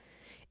porn,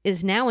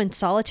 is now in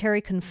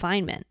solitary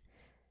confinement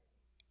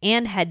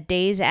and had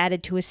days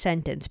added to his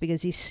sentence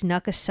because he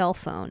snuck a cell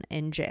phone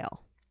in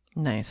jail.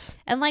 Nice.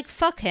 And like,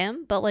 fuck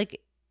him, but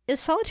like, is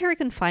solitary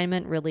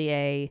confinement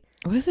really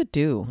What does it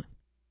do?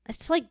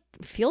 it's like,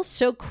 feels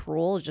so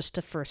cruel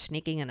just for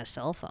sneaking in a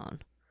cell phone.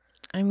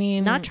 I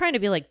mean, Not trying to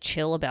be like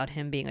chill about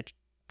him being a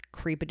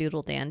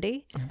creepadoodle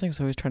dandy. I think he's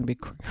always trying to be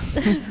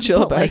chill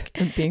But, about like,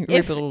 it and being a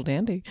if- little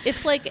dandy.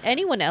 If like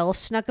anyone else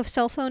snuck a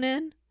cell phone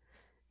in,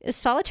 is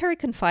solitary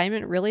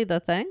confinement really the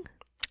thing?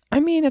 I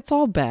mean, it's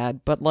all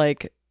bad, but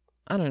like,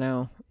 I don't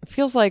know. It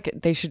feels like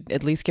they should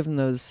at least give him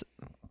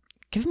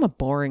a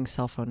boring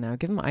cell phone now.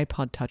 Give him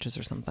iPod Touches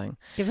or something.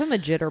 Give him a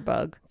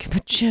jitterbug. Give him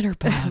a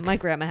jitterbug. My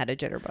grandma had a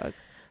jitterbug.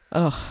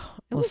 Oh,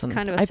 It was listen,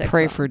 kind of a I sick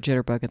pray phone. for a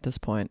jitterbug at this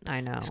point.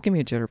 I know. Just give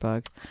me a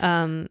jitterbug.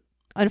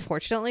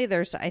 Unfortunately,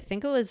 I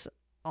think it was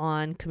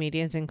on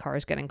Comedians in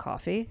Cars Getting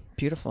Coffee,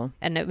 Beautiful.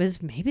 and it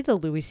was maybe the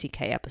Louis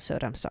C.K.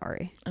 episode. I'm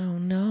sorry. Oh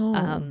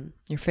no.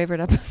 Your favorite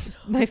episode?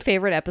 My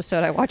favorite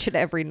episode. I watch it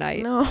every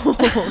night. No,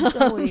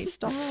 Zoe,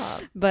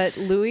 stop. But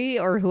Louis,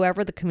 or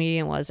whoever the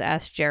comedian was,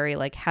 asked Jerry,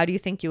 like, how do you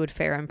think you would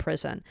fare in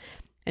prison?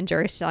 And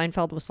Jerry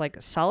Seinfeld was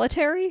like,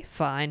 solitary?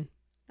 Fine.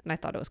 And I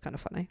thought it was kind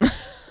of funny.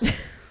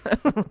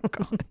 Oh,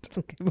 God.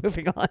 Okay,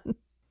 moving on.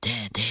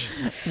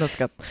 Let's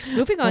go.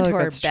 Moving on I to think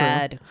our that's true.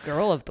 bad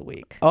girl of the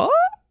week. Oh,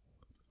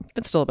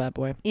 but still a bad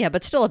boy. Yeah,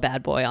 but still a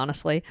bad boy,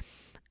 honestly.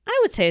 I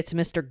would say it's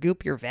Mr.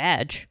 Goop Your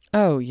Vag.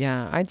 Oh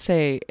yeah, I'd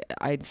say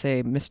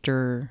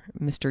Mr.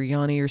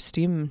 YONI or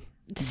Steam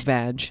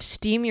Vag.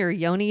 Steam your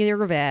yoni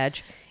your vag.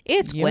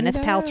 It's Yoni Gwyneth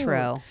vag.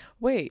 Paltrow.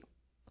 Wait,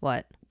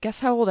 What? guess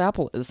how old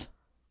Apple is?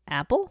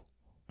 Apple?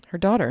 Her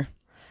daughter.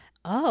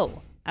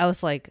 Oh, I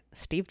was like,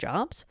 Steve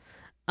Jobs?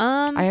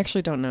 I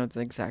actually don't know the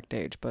exact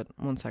age, but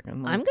 1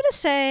 second. I'm gonna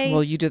say.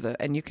 Well, you do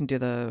and you can do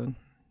the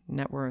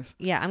net worth.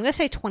 Yeah, I'm gonna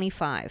say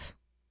 25.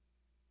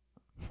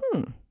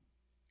 Hmm.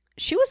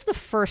 She was the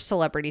first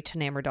celebrity to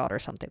name her daughter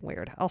something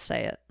weird. I'll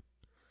say it.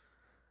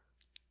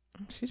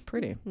 She's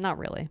pretty. Not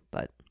really,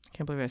 but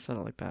Can't believe I said it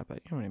like that,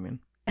 but you know what I mean.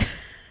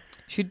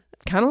 She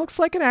kind of looks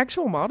like an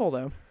actual model,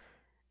 though.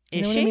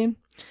 You is know what she? I mean?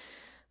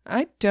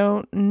 I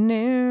don't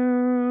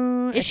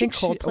know. Is I she think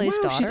Coldplay's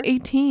wow, daughter? She's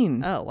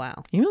 18. Oh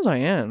wow, You know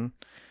Diane.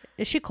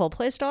 is she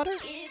Coldplay's daughter?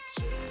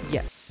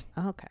 Yes.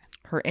 Oh, okay.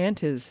 Her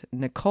aunt is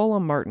Nicola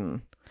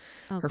Martin.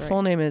 Oh, Her great.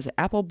 full name is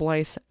Apple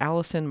Blythe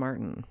Allison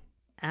Martin.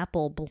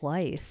 Apple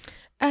Blythe.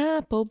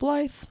 Apple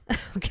Blythe.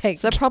 Okay.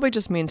 So that probably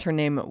just means her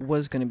name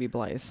was going to be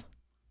Blythe.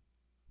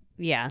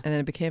 Yeah. And then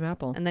it became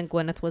Apple. And then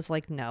Gwyneth was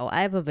like, "No,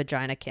 I have a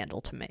vagina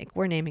candle to make.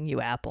 We're naming you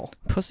Apple."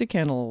 Pussy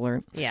candle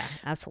alert. Yeah,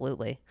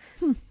 absolutely.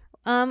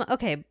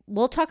 Okay,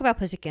 we'll talk about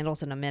pussy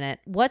candles in a minute.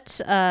 What's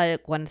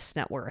Gwyneth's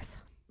net worth?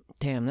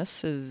 Damn,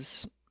 this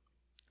is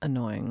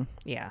annoying.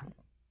 Yeah.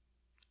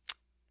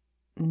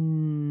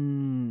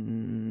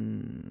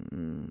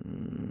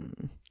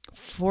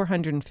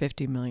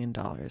 $450 million.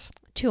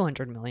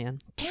 200 million.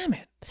 Damn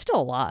it.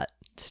 Still a lot.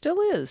 Still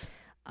is.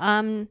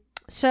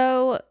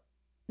 So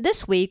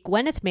this week,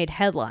 Gwyneth made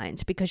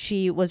headlines because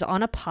she was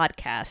on a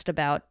podcast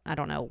about, I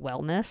don't know,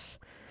 wellness.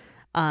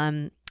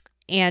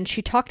 And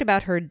she talked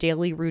about her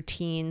daily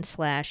routine /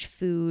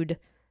 food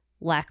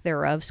lack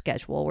thereof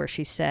schedule, where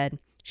she said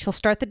she'll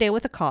start the day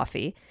with a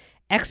coffee,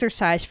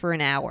 exercise for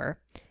an hour,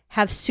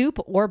 have soup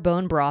or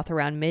bone broth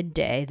around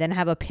midday, then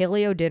have a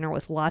paleo dinner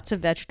with lots of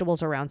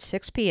vegetables around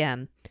 6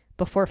 p.m.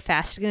 before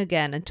fasting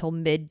again until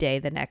midday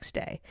the next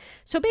day.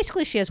 So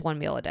basically she has one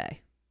meal a day.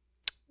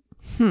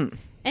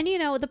 And you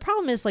know, the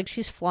problem is like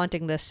she's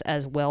flaunting this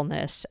as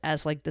wellness,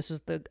 as like this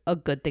is a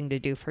good thing to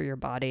do for your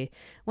body,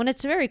 when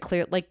it's very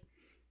clear, like,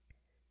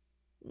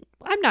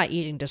 I'm not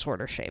eating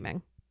disorder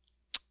shaming,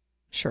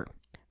 Sure.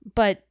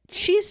 but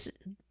she's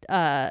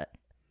kind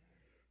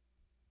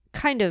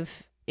of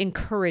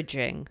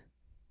encouraging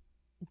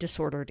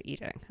disordered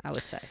eating, I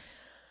would say,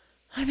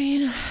 I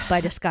mean, by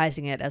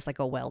disguising it as like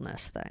a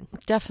wellness thing.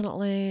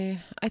 definitely.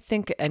 I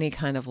think any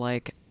kind of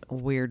like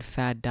weird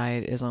fad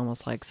diet is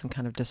almost like some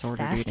kind of disordered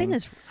Fasting eating.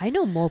 is. I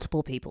know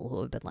multiple people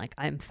who have been like,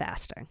 I'm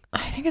fasting.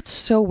 I think it's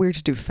so weird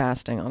to do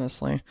fasting,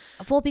 honestly.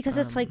 Well, because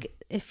it's like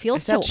it feels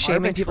Is so that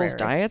shaming people's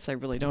arbitrary. diets? I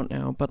really don't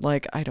know, but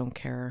like I don't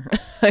care.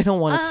 I don't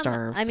want to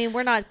starve. I mean,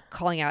 we're not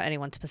calling out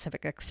anyone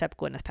specific except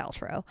Gwyneth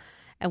Paltrow,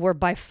 and we're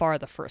by far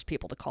the first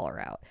people to call her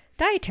out.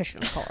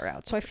 Dietitians call her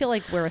out, so I feel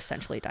like we're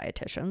essentially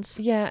dietitians.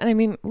 Yeah, and I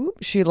mean,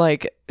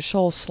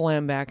 she'll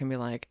slam back and be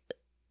like,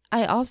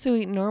 I also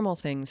eat normal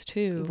things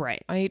too.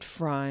 Right. I eat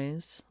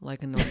fries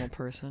like a normal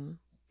person.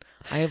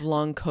 I have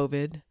long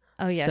COVID.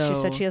 Oh yeah, she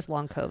said so she has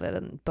long COVID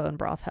and bone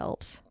broth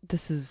helps.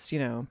 This is,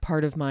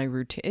 part of my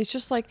routine. It's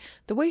just like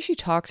the way she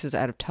talks is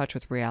out of touch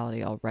with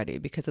reality already,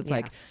 because it's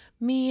like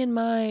me and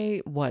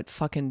my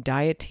fucking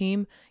diet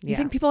team. You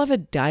think people have a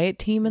diet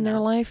team in their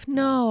life?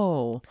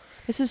 No.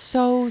 This is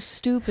so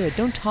stupid.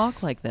 Don't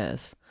talk like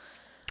this.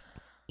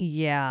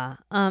 Yeah.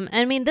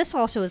 I mean, this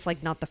also is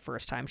like not the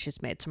first time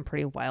she's made some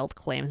pretty wild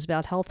claims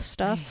about health I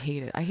stuff.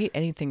 hate it. I hate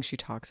anything she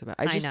talks about.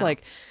 I just know.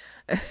 like,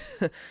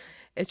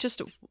 it's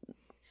just,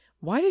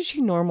 why did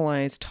she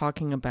normalize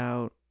talking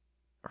about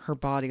her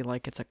body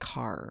like it's a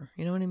car?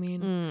 You know what I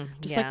mean?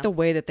 Just like the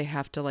way that they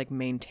have to like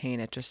maintain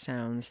it just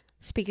sounds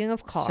Speaking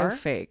of car, so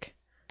fake.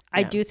 I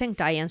Yeah. do think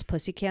Diane's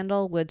pussy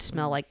candle would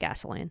smell like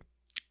gasoline.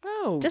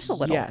 Oh, Just a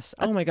little. Yes.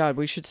 Oh my God,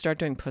 we should start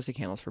doing pussy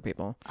candles for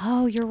people.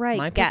 Oh, you're right.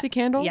 My pussy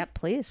candle? Yep,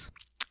 please.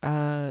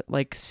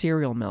 Like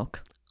cereal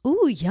milk.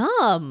 Ooh,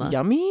 yum.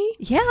 Yummy.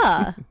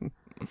 Yeah.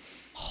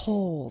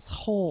 Holes.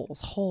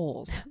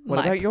 What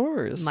My- about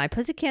yours? My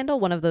pussy candle,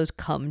 one of those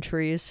cum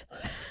trees.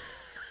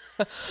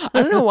 I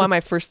don't know why my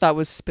first thought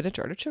was spinach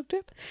artichoke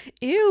dip.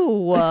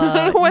 Ew. I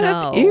don't know why no.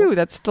 that's ew.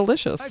 That's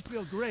delicious. I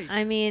feel great.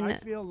 I mean, I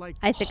feel like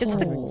I think it's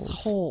the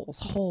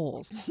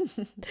Holes.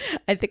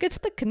 I think it's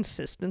the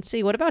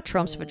consistency. What about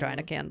Trump's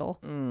vagina candle?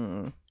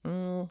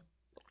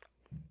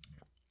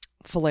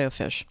 Filet of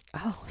fish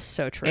Oh,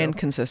 so true. and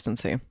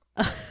consistency.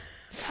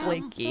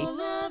 flaky.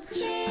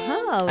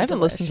 Oh, I haven't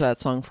listened to that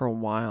song for a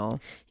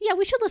while. Yeah,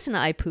 we should listen to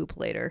I Poop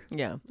later.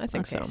 Yeah, I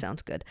think Okay, so.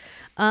 sounds good.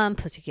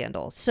 Pussy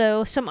candle.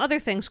 So some other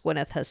things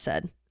Gwyneth has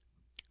said.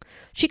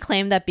 She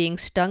claimed that being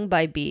stung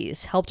by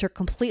bees helped her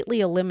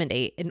completely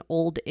eliminate an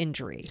old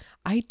injury.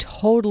 I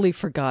totally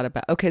forgot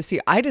about. Okay, see,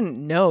 I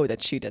didn't know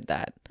that she did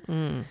that.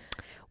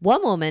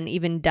 One woman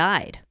even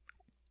died.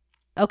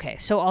 Okay,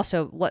 so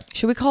also what?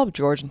 Should we call up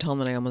George and tell him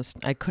that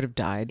I could have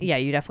died? Yeah,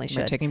 you definitely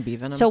by should. taking bee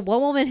venom. So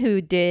one woman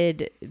who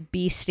did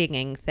bee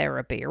stinging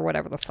therapy or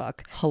whatever the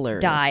fuck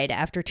Hilarious. died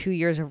after 2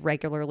 years of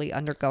regularly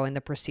undergoing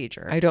the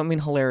procedure. I don't mean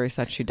hilarious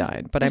that she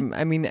died, but I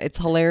mean it's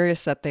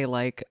hilarious that they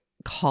like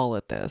call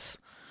it this.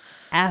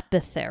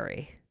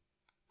 Apitherapy.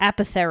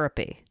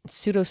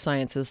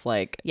 Pseudoscience is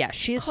like Yeah,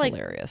 she's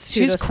hilarious. like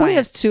She's queen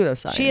of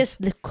pseudoscience. She is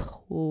the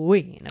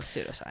queen of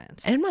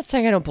pseudoscience. And I'm not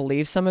saying I don't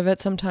believe some of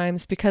it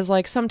sometimes, because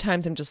like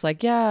sometimes I'm just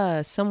like,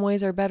 yeah, some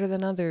ways are better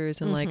than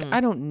others, and like I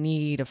don't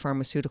need a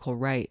pharmaceutical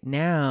right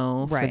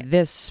now for Right.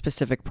 this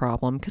specific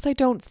problem, because I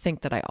don't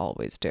think that I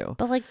always do.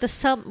 But like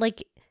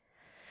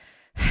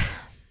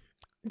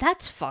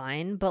that's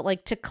fine, but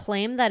like to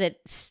claim that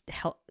it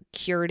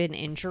cured an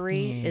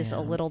injury is a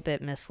little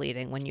bit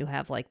misleading when you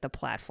have like the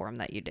platform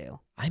that you do.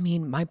 I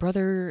mean, my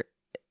brother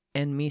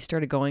and me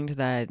started going to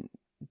that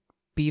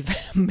bee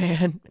venom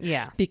man.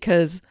 Yeah.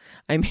 Because,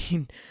 I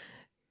mean,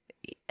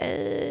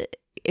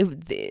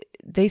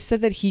 they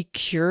said that he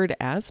cured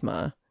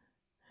asthma.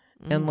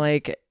 And,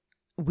 like,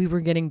 we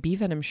were getting bee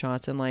venom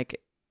shots, and, like,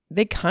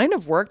 they kind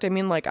of worked. I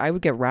mean, like, I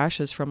would get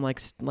rashes from, like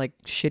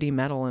shitty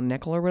metal and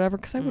nickel or whatever,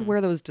 because I would wear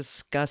those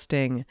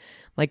disgusting,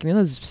 like,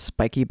 those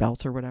spiky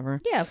belts or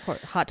whatever. Yeah, of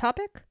course. Hot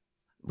Topic?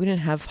 We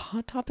didn't have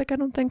Hot Topic, I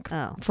don't think,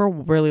 Oh. for a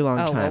really long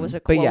time. What was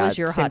it But called? yeah, What was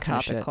your same Hot kind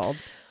of Topic shit. called?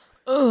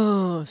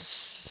 Oh,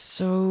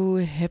 so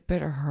hip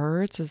it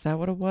hurts. Is that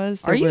what it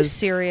was? Are you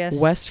serious?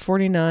 West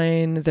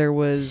 49. There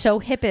was So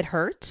hip it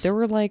hurts? There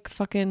were like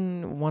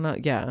fucking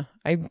yeah.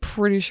 I'm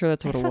pretty sure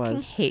that's what I it fucking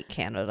was. hate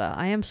Canada.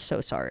 I am so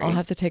sorry. I'll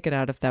have to take it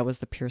out if that was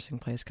the piercing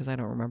place, because I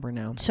don't remember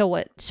now. So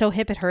what? So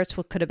hip it hurts.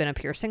 What could have been a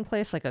piercing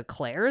place, like a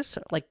Claire's,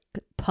 like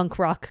punk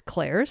rock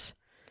Claire's.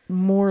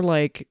 More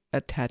like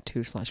a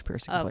tattoo /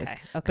 piercing place. Okay.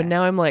 But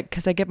now I'm like,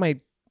 because I get my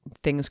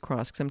things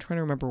crossed, because I'm trying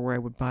to remember where I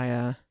would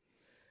buy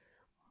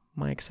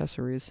my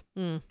accessories.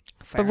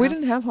 But we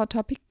didn't have Hot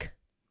Topic.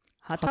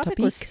 Hot Topic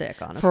was sick,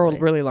 honestly. for a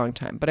really long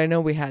time. But I know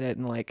we had it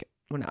in like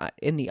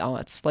in the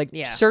aughts, like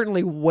Yeah.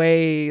 certainly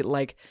way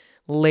like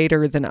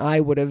later than I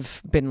would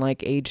have been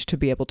like aged to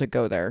be able to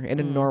go there in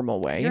a normal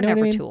way. You're you know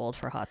never what I mean? too old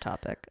for Hot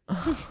Topic.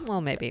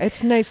 Well, maybe.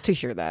 It's nice to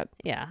hear that.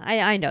 Yeah,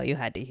 I know you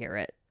had to hear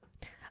it.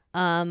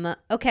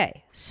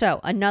 Okay, so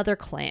another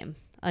claim,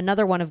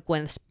 another one of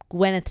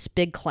Gwyneth's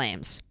big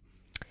claims.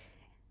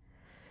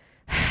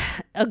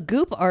 A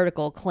Goop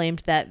article claimed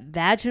that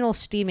vaginal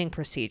steaming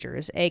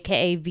procedures,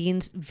 aka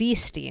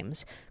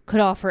V-steams,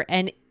 could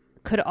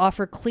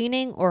offer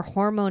cleaning or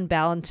hormone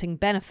balancing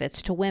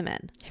benefits to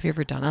women. Have you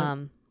ever done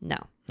it? No.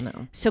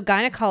 No. So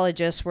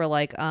gynecologists were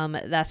like,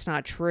 that's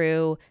not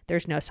true.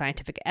 There's no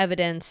scientific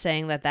evidence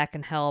saying that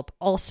can help.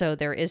 Also,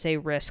 there is a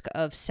risk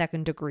of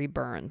 2nd-degree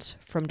burns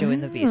from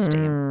doing the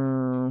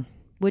V-steam.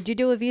 Would you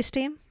do a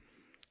V-steam?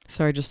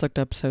 Sorry, I just looked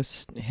up So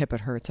Hip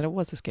It Hurts, and it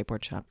was a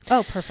skateboard shop.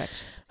 Oh,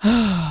 perfect.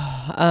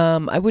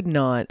 I would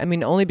not. I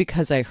mean, only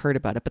because I heard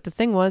about it. But the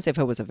thing was, if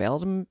it was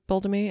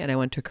available to me and I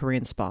went to a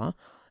Korean spa,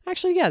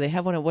 actually, yeah, they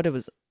have one at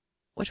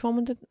which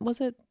one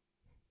was it?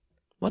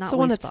 What's Not the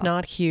one Wii that's Spa.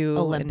 not Hue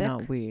Olympic? and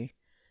not We?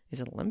 Is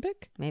it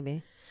Olympic?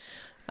 Maybe.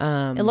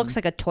 It looks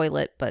like a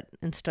toilet, but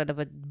instead of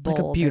a bowl,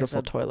 like a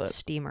beautiful there's a toilet.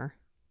 steamer.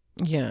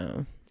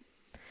 Yeah.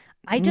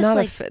 I just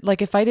not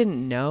if I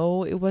didn't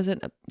know it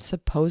wasn't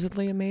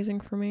supposedly amazing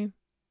for me,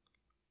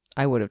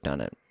 I would have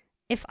done it.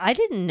 if I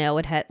didn't know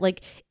it had,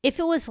 like, if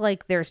it was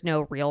like there's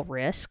no real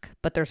risk,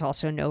 but there's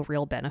also no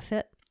real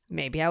benefit,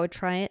 maybe I would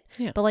try it.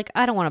 Yeah. But like,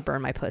 I don't want to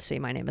burn my pussy.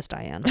 My name is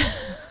Diane.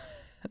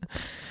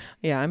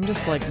 Yeah, I'm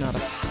just like not a.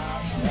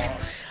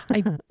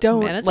 I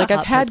don't Man, it's like. a I've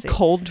hot had pussy.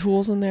 cold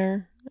tools in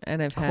there,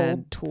 and I've had.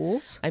 Cold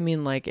tools? I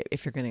mean, like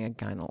if you're getting a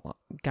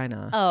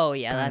gyna. Oh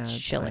yeah, that's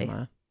chilly.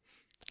 gyna-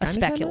 A gyna-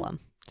 speculum.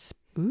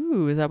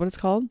 Ooh, is that what it's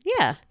called?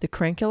 Yeah. The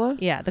crankula?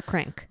 Yeah, the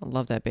crank. I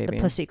love that baby.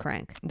 The pussy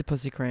crank. The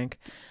pussy crank.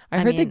 I I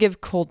heard they mean-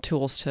 give cold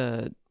tools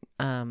to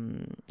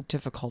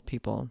difficult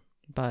people,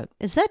 but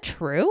Is that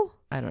true?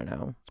 I don't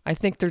know. I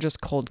think they're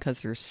just cold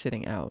because they're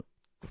sitting out.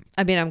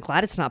 I mean, I'm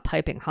glad it's not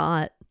piping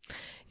hot.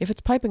 If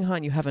it's piping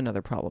hot, you have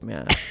another problem.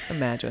 Yeah,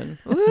 imagine.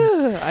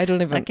 Ooh, I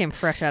don't even That came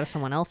fresh out of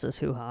someone else's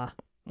hoo-ha.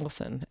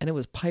 listen. And it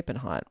was piping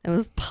hot, It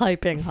was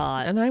piping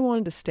hot. and I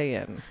wanted to stay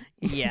in.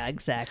 Yeah,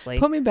 exactly.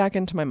 Put me back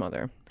into my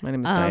mother. My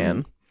name is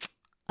Diane.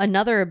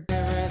 Another,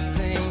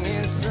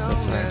 I'm so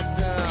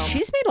sorry.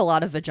 she's made a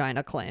lot of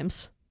vagina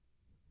claims.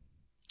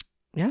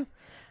 Yeah,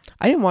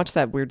 I didn't watch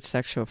that weird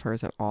sex show of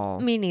hers at all.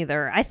 Me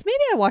neither.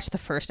 Maybe I watched the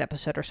first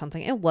episode or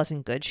something. It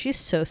wasn't good. She's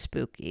so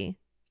spooky.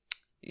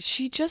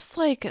 She just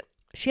like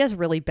She has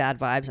really bad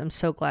vibes. I'm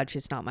so glad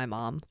she's not my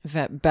mom.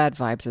 bad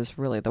vibes is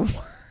really the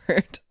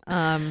word.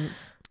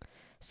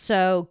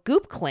 So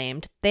Goop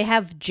claimed they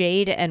have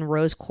jade and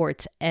rose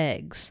quartz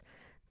eggs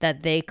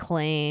that they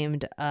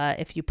claimed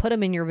if you put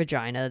them in your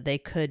vagina, they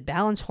could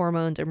balance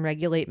hormones and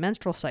regulate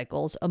menstrual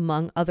cycles,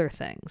 among other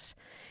things.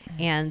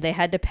 And they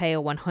had to pay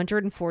a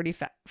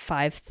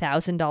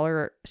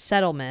 $145,000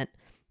 settlement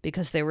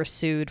because they were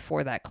sued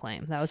for that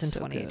claim. That was in So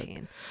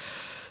 2018.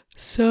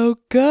 So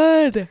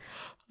good.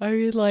 I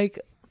mean, like,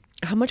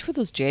 how much were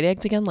those jade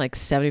eggs again? Like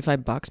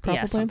 $75 probably.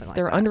 Yeah, something like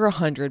They're that. under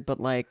 100, but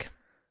like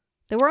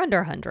They were under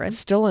 100.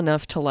 still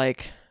enough to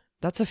like.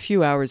 That's a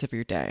few hours of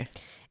your day.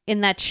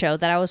 In that show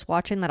that I was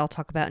watching that I'll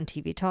talk about in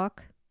TV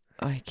Talk,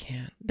 I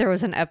can't. there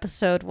was an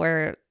episode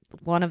where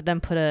one of them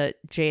put a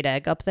jade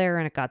egg up there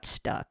and it got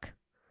stuck.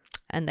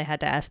 And they had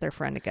to ask their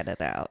friend to get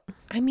it out.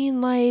 I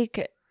mean,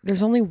 like,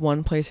 there's only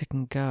one place it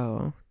can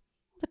go.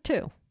 The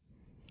two.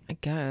 I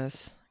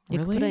guess. You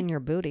Really? can put it in your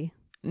booty.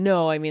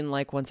 No, I mean,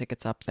 like, once it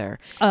gets up there,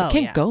 Oh, it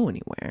can't yeah. go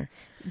anywhere.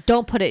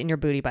 Don't put it in your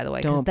booty, by the way,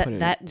 because Don't put it-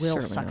 that will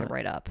certainly suck not. it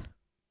right up.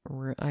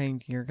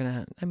 You're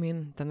gonna. I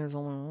mean, then there's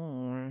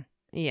only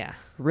Yeah.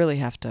 really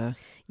have to.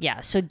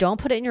 Yeah. So don't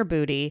put it in your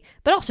booty,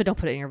 but also don't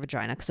put it in your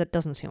vagina because it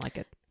doesn't seem like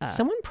it.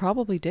 Someone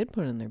probably did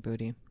put it in their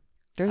booty.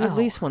 There's at Oh.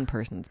 least one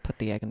person that's put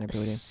the egg in their booty.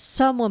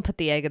 Someone put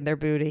the egg in their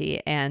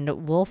booty,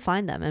 and we'll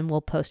find them and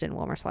we'll post it in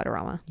Wilmer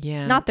Sliderama.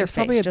 Yeah, Not their there's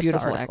probably face, a just the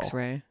beautiful article.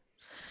 X-ray.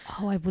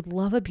 Oh, I would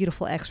love a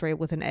beautiful X-ray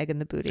with an egg in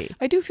the booty.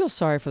 I do feel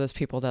sorry for those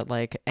people that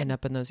like end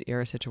up in those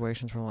era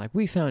situations where like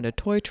we found a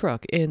toy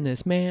truck in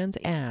this man's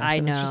ass. I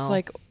and It's just know.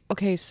 like,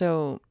 okay,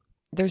 so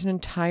there's an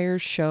entire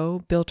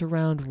show built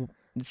around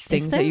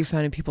things that there? you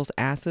found in people's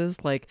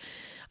asses. Like,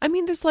 I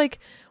mean, there's like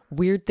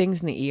weird things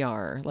in the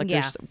ER. Like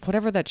Yeah. there's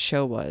whatever that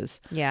show was.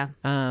 Yeah.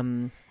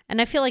 And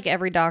I feel like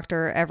every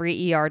doctor,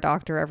 every ER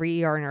doctor,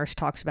 every ER nurse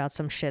talks about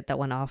some shit that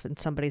went off in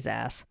somebody's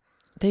ass.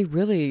 They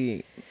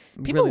really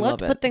People really love love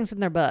to it. put things in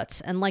their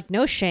butts, and like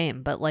no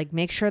shame, but like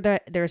make sure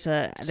that there's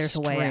a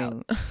way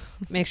out. String.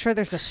 Make sure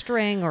there's a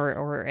string,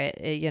 or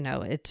you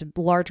know, it's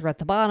larger at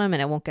the bottom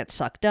and it won't get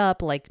sucked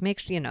up. Like make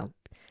sure, you know,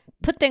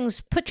 put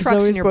trucks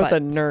Zoe's in your both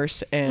butt. a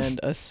nurse and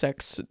a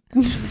sex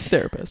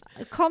therapist.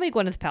 Call me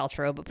Gwyneth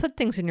Paltrow, but put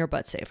things in your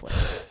butt safely.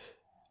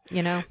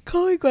 You know.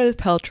 Call me Gwyneth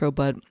Paltrow,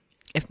 but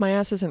if my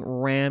ass isn't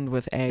rammed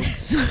with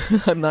eggs,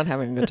 I'm not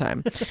having a good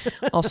time.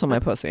 Also, my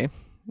pussy.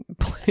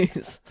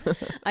 Please.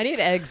 I need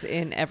eggs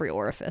in every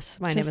orifice.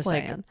 My name Just is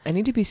like, Diane. I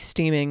need to be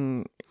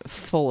steaming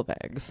full of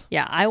eggs.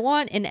 Yeah, I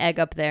want an egg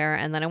up there,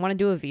 and then I want to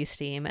do a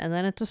V-steam, and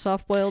then it's a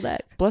soft-boiled egg.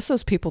 Bless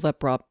those people that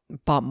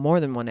bought more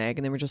than one egg,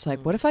 and they were just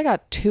like, what if I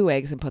got 2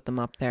 eggs and put them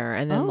up there?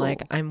 And then, Oh.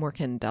 like, I'm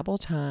working double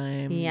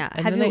time. Yeah.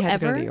 And Have then they you had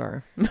to go to the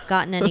ever ER.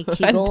 gotten any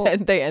Kegel? And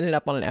then they ended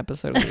up on an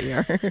episode of the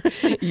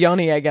ER.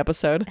 YONI egg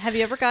episode. Have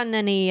you ever gotten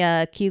any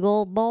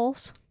Kegel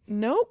balls?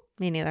 Nope.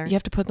 Me neither. You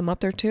have to put them up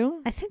there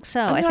too? I think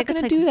so. I'm I not think going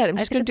to it's like- do that. I'm I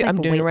just think going to it's do I'm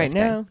like doing it right weightlifting.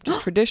 now.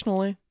 Just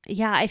traditionally.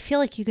 Yeah, I feel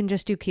like you can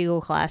just do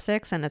Kegel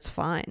Classics and it's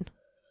fine.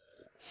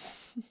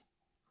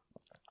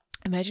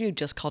 Imagine you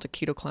just called it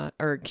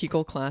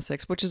Kegel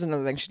Classics, which is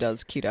another thing she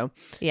does, keto.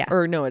 Yeah.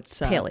 Or no, it's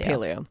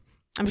paleo.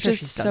 I'm which sure is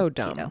she's so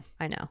done dumb. keto.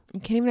 I know. You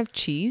can't even have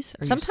cheese.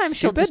 Sometimes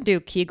she'll just do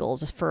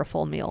Kegels for a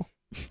full meal.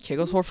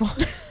 Kegels for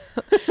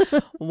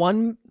full.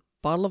 One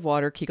bottle of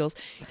water, Kegels.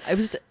 I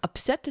was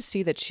upset to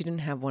see that she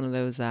didn't have one of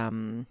those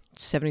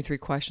 73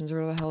 questions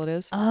or whatever the hell it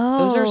is.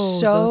 Oh,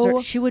 those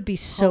are she would be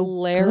so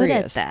hilarious. good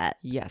at that.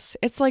 Yes,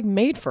 it's like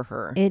made for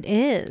her. It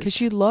is because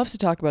she loves to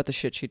talk about the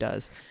shit she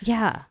does.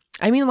 Yeah.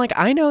 I mean, like,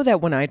 I know that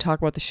when I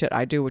talk about the shit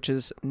I do, which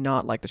is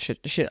not like the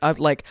shit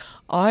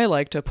I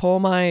like to pull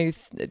my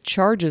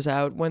charges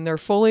out when they're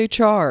fully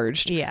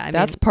charged. Yeah,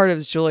 that's part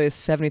of Julia's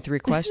 73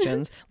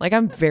 questions. Like,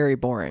 I'm very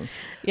boring.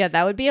 Yeah,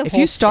 that would be a if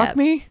whole you stalk step.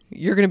 me,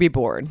 you're gonna be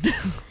bored.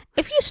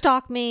 If you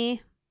stalk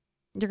me,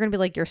 you're gonna be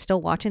like, you're still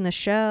watching the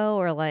show,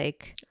 or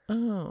like,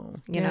 oh,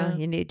 you know,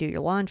 you need to do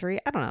your laundry.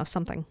 I don't know,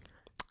 something.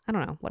 I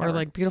don't know, whatever. Or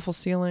like beautiful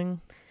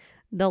ceiling.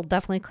 They'll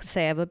definitely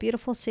say I have a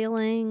beautiful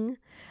ceiling.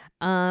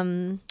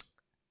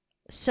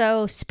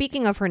 So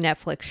speaking of her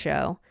Netflix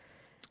show,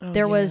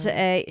 there was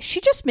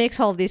she just makes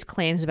all of these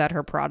claims about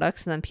her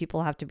products, and then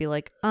people have to be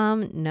like,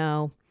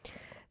 no.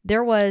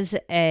 There was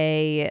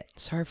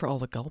sorry for all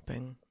the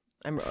gulping.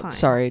 I'm Fine.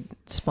 sorry.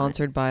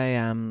 Sponsored by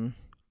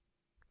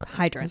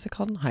Hydrant. What's it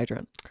called?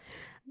 Hydrant.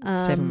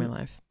 Saving my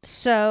life.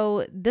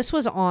 So this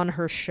was on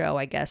her show,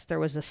 I guess. There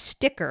was a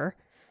sticker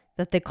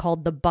that they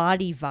called the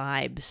Body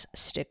Vibes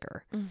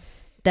sticker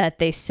that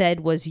they said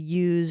was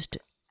used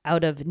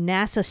out of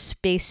NASA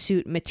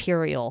spacesuit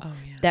material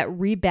that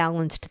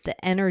rebalanced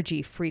the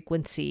energy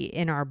frequency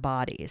in our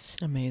bodies.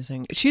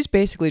 Amazing. She's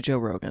basically Joe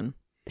Rogan.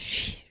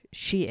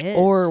 She is.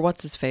 Or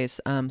what's his face?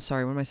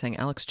 Sorry, what am I saying?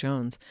 Alex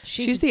Jones.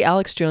 She's the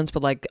Alex Jones,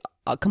 but like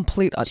a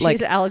complete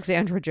she's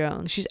Alexandra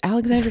Jones. She's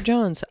Alexandra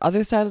Jones,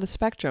 other side of the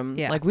spectrum.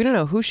 Yeah. Like, we don't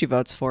know who she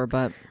votes for,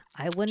 but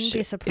I wouldn't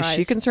be surprised. Is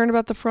she concerned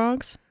about the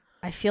frogs?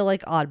 I feel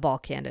like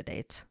oddball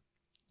candidates.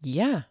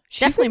 Yeah.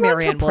 She Definitely could run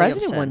Marianne for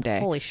president Williamson. one day.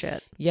 Holy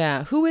shit.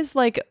 Yeah. Who is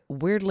like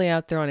weirdly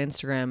out there on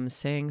Instagram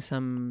saying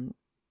some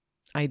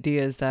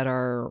ideas that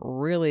are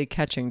really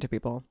catching to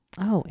people.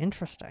 Oh,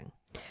 interesting.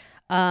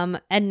 And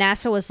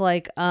NASA was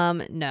like,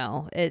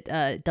 no,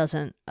 it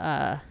doesn't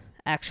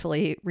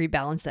actually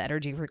rebalance the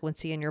energy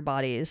frequency in your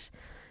bodies.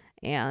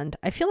 And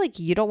I feel like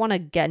you don't want to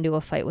get into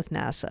a fight with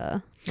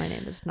NASA. My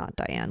name is not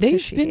Diane.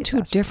 They've been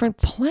to different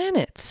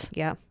planets.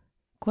 Yeah.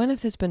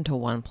 Gwyneth has been to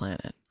one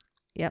planet.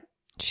 Yep.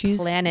 She's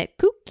Planet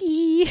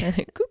Kooky.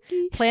 Planet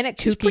Kooky.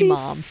 Planet She's Kooky pretty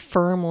Mom.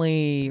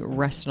 Firmly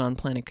rested on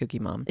Planet Kooky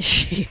Mom.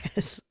 She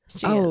is.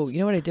 You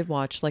know what I did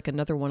watch? Like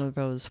another one of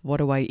those, what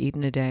do I eat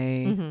in a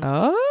day?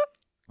 Mm-hmm.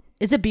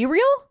 Is it Be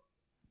Real?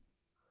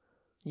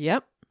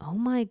 Yep. Oh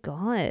my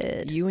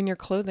God. You and your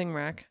clothing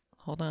rack.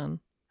 Hold on.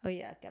 Oh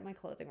yeah, get my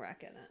clothing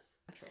rack in it.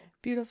 Natural.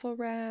 Beautiful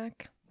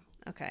rack.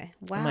 Okay.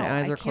 Wow. My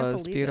eyes I are can't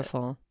closed. believe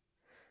Beautiful.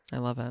 I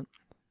love it.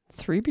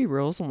 3 Be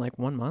Reals in like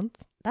 1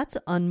 month. That's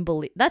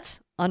unbelievable. That's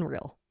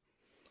unreal.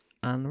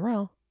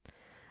 Unreal.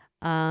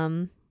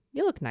 You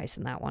look nice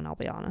in that one, I'll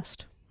be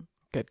honest.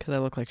 Good, because I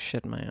look like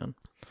shit in my own.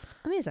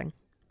 Amazing.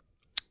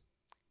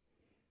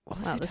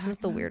 Wow, This is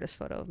the weirdest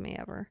photo of me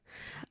ever.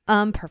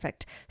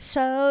 Perfect.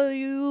 So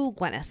you,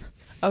 Gwyneth.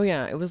 Oh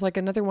yeah, it was like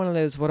another one of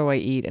those, what do I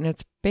eat? And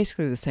it's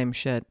basically the same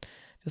shit.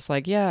 Just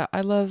like, yeah,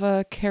 I love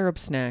a carob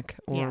snack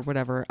or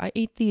whatever. I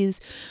ate these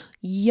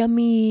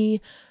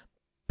yummy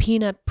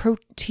peanut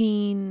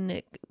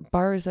protein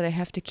bars that I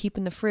have to keep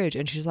in the fridge.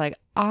 And she's like,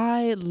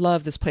 I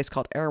love this place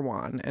called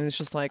Erewhon. And it's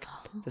just like,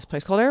 this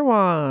place called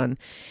Erewhon.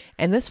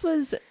 And this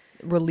was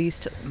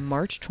released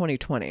March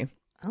 2020.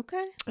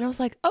 Okay. And I was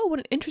like, oh, what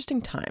an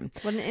interesting time.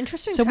 What an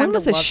interesting so time when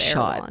was to it love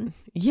shot? Erewhon.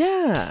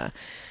 Yeah.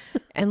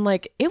 And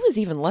like, it was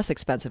even less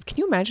expensive. Can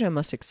you imagine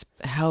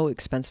how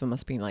expensive it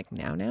must be like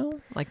now?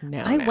 Like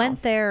now. I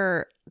went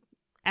there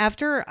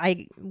after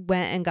I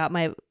went and got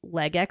my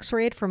leg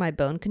x-rayed for my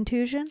bone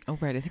contusion. Oh,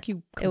 right. I think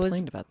you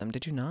complained about them.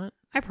 Did you not?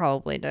 I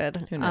probably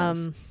did. Who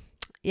knows?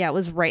 Yeah, it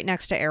was right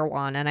next to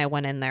Erewhon, and I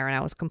went in there and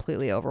I was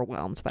completely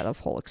overwhelmed by the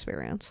whole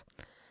experience.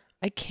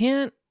 I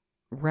can't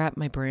wrap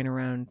my brain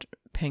around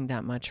paying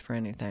that much for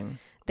anything.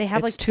 They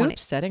have it's like too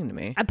upsetting to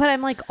me. But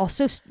I'm like,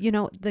 also, you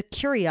know, the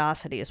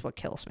curiosity is what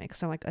kills me,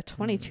 because I'm like, a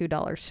 $22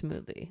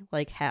 smoothie.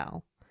 Like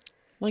how?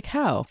 Like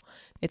how?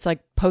 It's like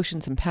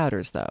potions and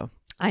powders, though.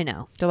 I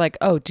know. They're like,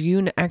 oh, do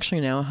you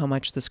actually know how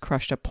much this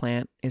crushed up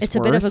plant is It's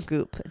worth? a bit of a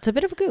goop. It's a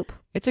bit of a goop.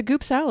 It's a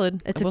goop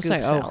salad. It's I will a goop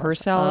say, salad. oh, her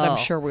salad. Oh. I'm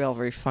sure we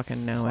already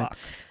fucking know Fuck. it.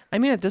 I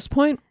mean, at this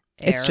point,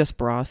 it's Air. just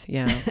broth.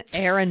 Yeah.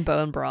 Air and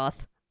bone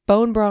broth.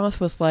 Bone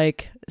broth with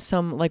like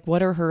some, like,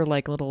 what are her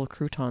like little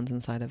croutons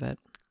inside of it?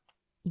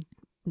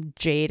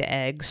 Jade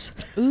eggs.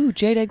 Ooh,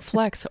 jade egg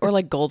flecks or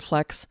like gold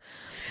flecks.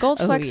 Gold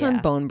flecks yeah.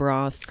 on bone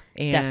broth.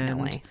 And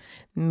Definitely.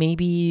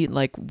 maybe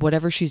like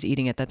whatever she's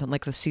eating at that time,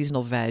 like the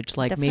seasonal veg,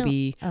 like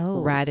maybe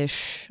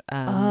radish.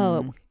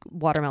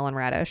 Watermelon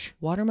radish.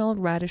 Watermelon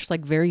radish,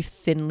 like very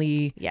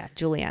thinly. Yeah,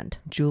 julienne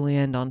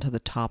Julienne onto the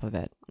top of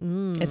it.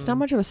 It's not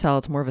much of a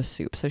salad. It's more of a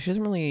soup. So she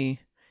doesn't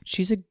really,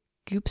 she's a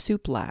Goop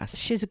Soup Lass.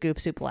 She's a Goop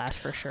Soup Lass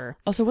for sure.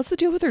 Also, what's the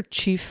deal with her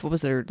chief? What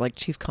was her like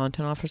chief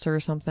content officer or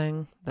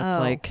something? That's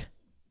like,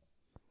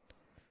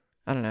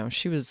 I don't know.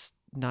 She was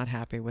not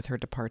happy with her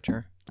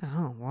departure.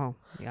 Oh, wow.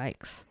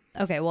 Yikes.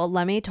 Okay, well,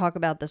 let me talk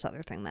about this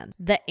other thing then.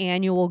 The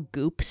annual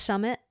Goop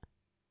Summit.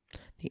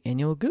 The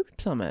annual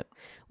Goop Summit.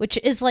 Which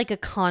is like a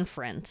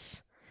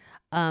conference.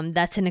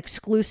 That's an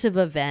exclusive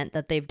event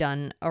that they've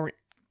done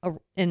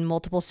in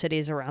multiple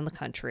cities around the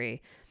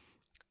country.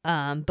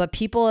 But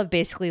people have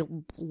basically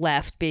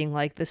left being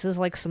like, this is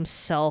like some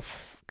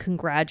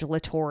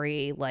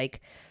self-congratulatory,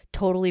 like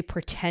totally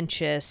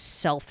pretentious,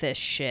 selfish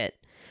shit.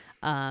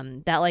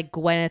 That like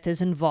Gwyneth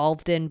is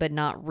involved in, but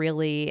not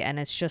really. And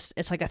it's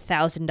like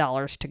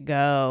 $1,000 to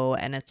go.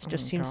 And it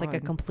just seems like a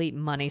complete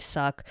money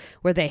suck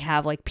where they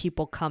have like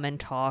people come and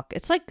talk.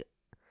 It's like,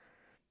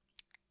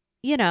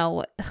 you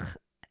know,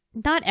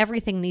 not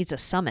everything needs a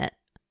summit.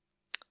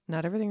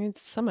 Not everything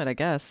needs a summit, I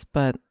guess.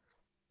 But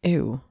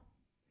ew.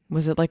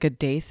 Was it like a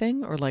day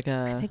thing or like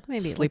a I think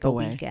maybe sleep like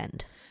away? a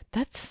weekend.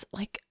 That's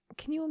like,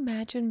 can you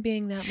imagine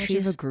being that much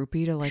of a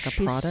groupie to like a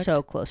product? She's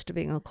so close to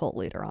being a cult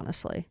leader,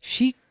 honestly.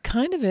 She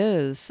kind of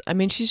is. I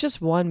mean, she's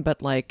just one,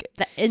 but like...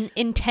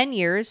 In 10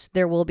 years,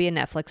 there will be a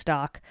Netflix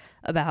doc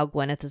about how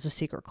Gwyneth is a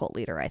secret cult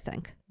leader, I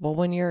think. Well,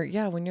 when you're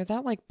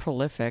that like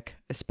prolific,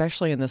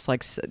 especially in this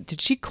like...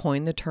 Did she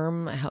coin the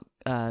term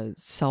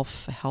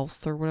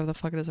self-health or whatever the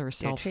fuck it is? Or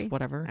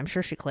whatever? I'm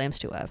sure she claims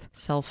to have.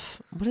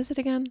 What is it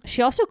again?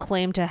 She also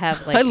claimed to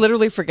have like... I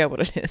literally forget what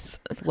it is.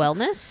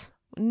 Wellness?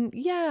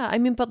 Yeah, I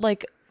mean, but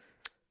like...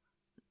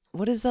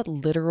 What is that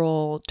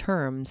literal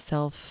term?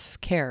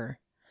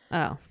 Self-care.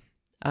 Oh.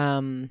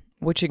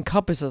 Which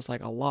encompasses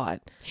like a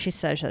lot. She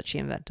says that she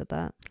invented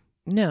that.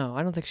 No,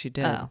 I don't think she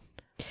did. Oh.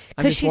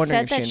 Because she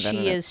said that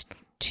she is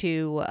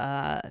to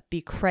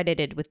be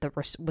credited with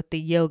the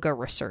yoga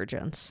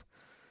resurgence.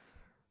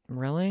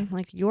 Really?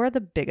 Like, you're the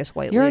biggest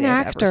white You're lady an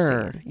I've actor.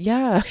 ever seen.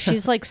 Yeah.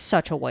 She's like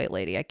such a white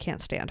lady. I can't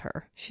stand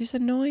her. She's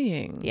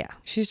annoying. Yeah.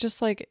 She's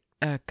just like,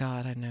 oh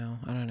God, I know.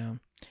 I don't know.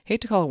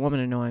 Hate to call a woman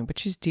annoying, but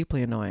she's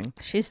deeply annoying.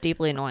 She's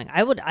deeply annoying.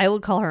 I would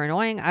call her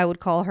annoying. I would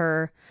call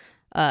her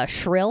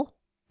shrill.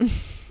 I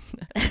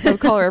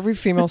would call her every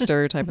female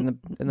stereotype in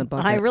the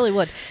bucket. I really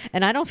would.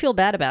 And I don't feel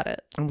bad about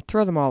it. And we'll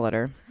throw them all at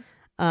her.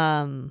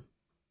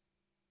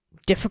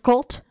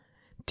 Difficult.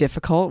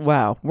 Difficult?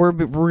 Wow. We're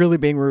really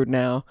being rude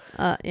now.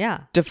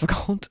 Yeah.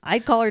 Difficult.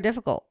 I'd call her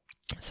difficult.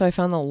 So I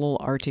found a little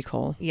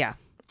article. Yeah.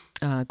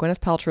 Gwyneth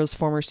Paltrow's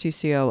former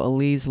CCO,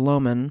 Elise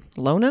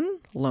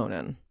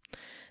Lonan,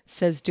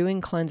 says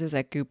doing cleanses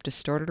at Goop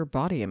distorted her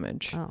body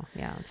image. Oh,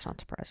 yeah, that's not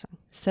surprising.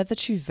 Said that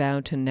she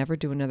vowed to never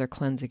do another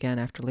cleanse again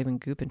after leaving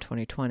Goop in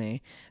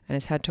 2020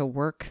 and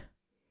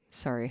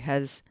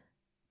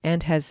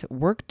has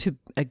worked to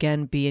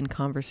again be in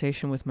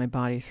conversation with my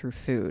body through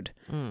food.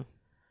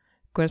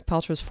 Gwyneth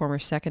Paltrow's former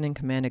second in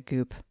command at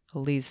Goop,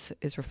 Elise,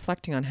 is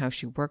reflecting on how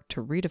she worked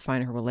to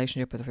redefine her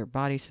relationship with her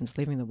body since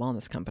leaving the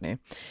wellness company,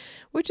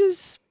 which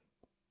is,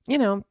 you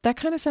know, that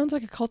kind of sounds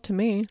like a cult to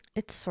me.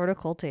 It's sort of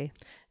culty.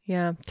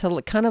 Yeah,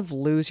 to kind of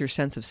lose your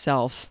sense of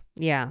self.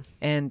 Yeah.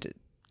 And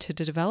to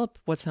develop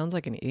what sounds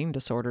like an eating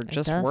disorder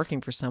just does.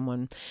 working for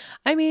someone.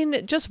 I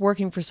mean, just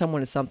working for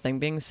someone is something.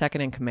 Being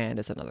second in command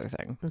is another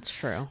thing. That's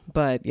true.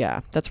 But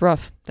yeah, that's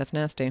rough. That's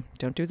nasty.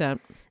 Don't do that.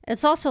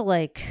 It's also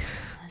like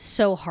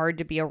so hard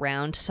to be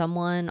around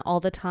someone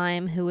all the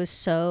time who is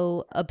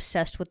so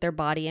obsessed with their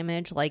body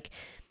image. Like,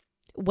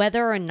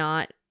 whether or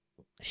not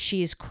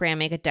she's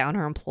cramming it down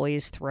her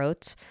employees'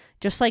 throats,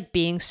 just like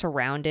being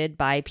surrounded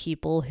by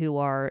people who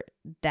are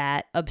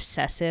that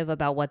obsessive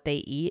about what they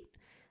eat,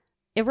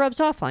 it rubs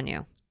off on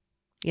you.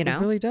 You know?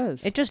 It really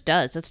does. It just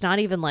does. It's not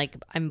even like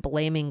I'm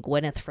blaming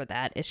Gwyneth for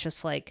that. It's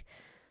just like,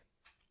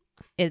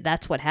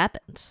 that's what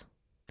happens.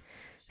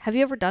 Have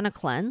you ever done a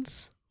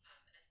cleanse?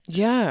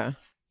 Yeah.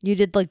 You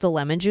did like the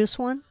lemon juice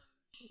one?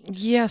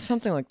 Yeah,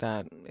 something like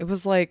that. It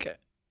was like,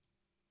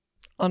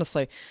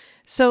 honestly.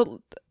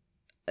 So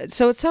it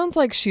sounds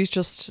like she's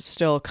just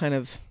still kind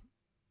of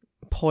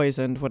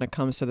poisoned when it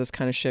comes to this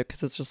kind of shit,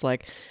 because it's just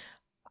like,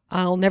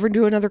 I'll never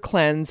do another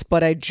cleanse,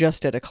 but I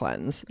just did a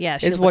cleanse. Yeah,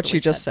 is what she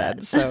just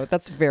said. So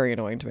that's very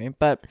annoying to me.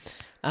 But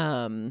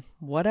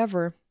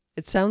whatever.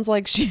 It sounds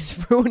like she's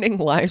ruining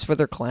lives with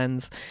her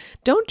cleanse.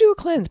 Don't do a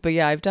cleanse. But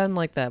yeah, I've done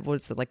like that.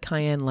 What is it? Like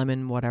cayenne,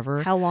 lemon,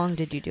 whatever. How long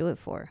did you do it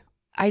for?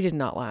 I did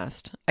not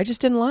last. I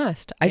just didn't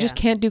last. I just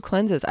can't do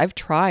cleanses. I've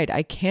tried.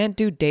 I can't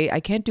do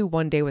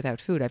 1 day without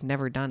food. I've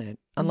never done it.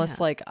 Unless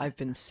like I've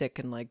been sick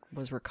and like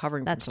was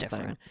recovering from something.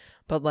 Different.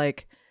 But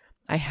like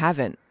I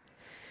haven't.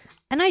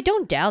 And I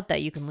don't doubt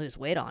that you can lose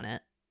weight on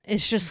it.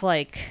 It's just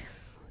like,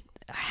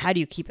 how do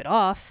you keep it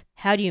off?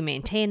 How do you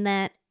maintain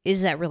that?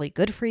 Is that really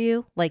good for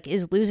you? Like,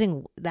 is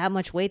losing that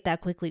much weight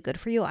that quickly good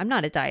for you? I'm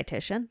not a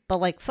dietitian, but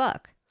like,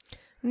 fuck.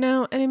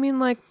 No, and I mean,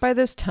 like, by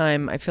this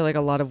time, I feel like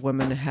a lot of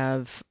women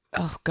have,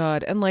 oh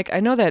God. And like, I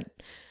know that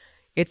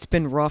it's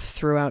been rough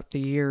throughout the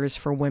years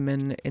for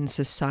women in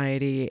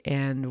society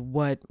and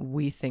what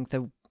we think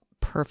the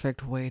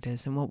perfect weight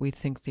is and what we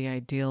think the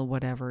ideal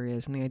whatever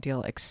is and the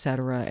ideal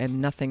etc.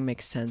 And nothing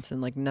makes sense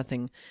and like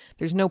nothing,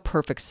 there's no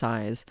perfect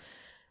size.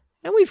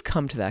 And we've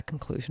come to that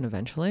conclusion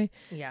eventually.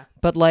 Yeah.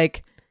 But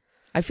like,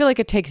 I feel like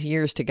it takes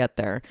years to get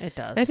there. It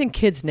does. And I think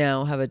kids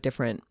now have a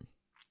different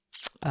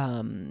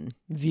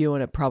view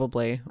on it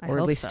probably, or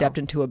at least stepped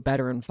into a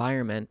better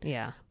environment.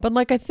 Yeah. But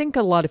like, I think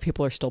a lot of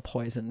people are still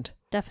poisoned.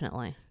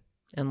 Definitely.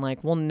 And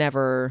like, we'll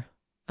never,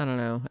 I don't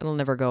know, it'll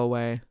never go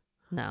away.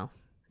 No.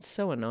 It's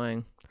so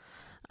annoying.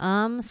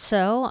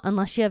 So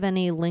unless you have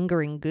any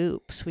lingering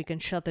goops, we can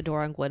shut the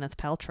door on Gwyneth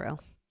Paltrow.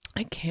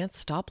 I can't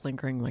stop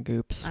lingering my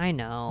goops. I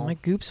know. My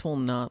goops will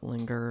not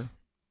linger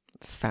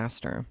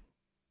faster.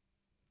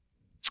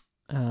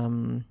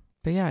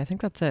 But yeah, I think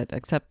that's it.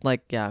 Except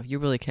like, yeah, you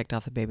really kicked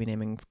off the baby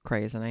naming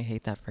craze, and I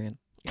hate that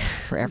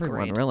for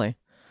everyone, Agreed. really.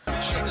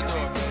 Shut the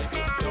door,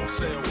 baby. Don't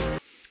say a word.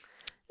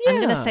 I'm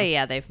going to say,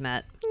 yeah, they've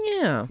met.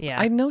 Yeah. Yeah.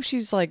 I know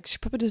she's like, she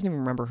probably doesn't even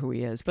remember who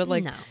he is, but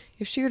like, No.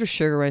 if she heard a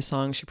Sugar Ray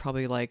song, she'd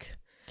probably like,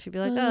 She'd be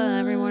like, oh,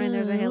 every morning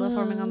there's a halo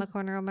forming on the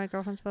corner of my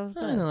girlfriend's both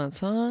I bed. know that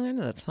song. I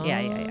know that song.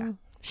 Yeah.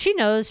 She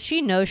knows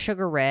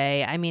Sugar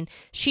Ray. I mean,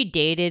 she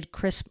dated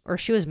Chris, or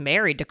she was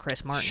married to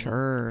Chris Martin.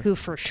 Sure. Who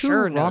for Two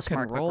sure knows rock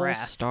Mark and roll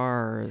McGrath.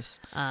 stars.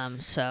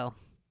 So,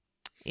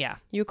 yeah.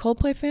 You a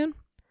Coldplay fan?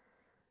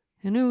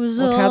 And it was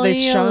Look how all they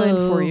shine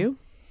yellow. for you.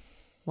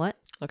 What?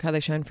 Look how they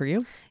shine for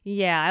you.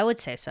 Yeah, I would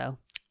say so.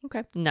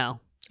 Okay. No.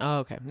 Oh,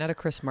 okay. Not a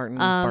Chris Martin.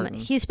 Barton.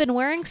 He's been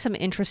wearing some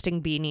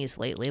interesting beanies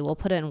lately. We'll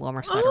put it in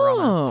Wilmer Side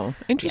Aroma. Oh,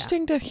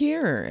 interesting to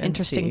hear. And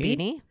Interesting see.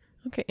 beanie.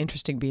 Okay,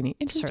 interesting beanie.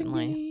 Interesting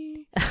Certainly.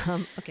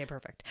 beanie. Okay,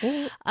 perfect.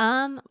 Does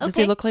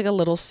Okay. he look like a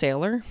little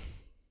sailor?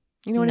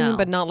 You know what I No. mean?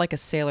 But not like a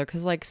sailor,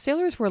 because like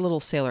sailors wear little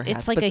sailor hats,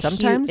 It's like but a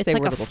sometimes it's they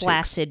like wear a little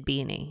flaccid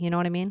beanie. You know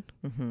what I mean?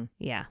 Mm-hmm.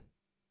 Yeah,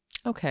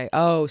 Okay.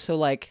 Oh, so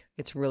like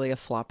it's really a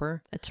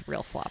flopper. it's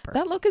real flopper.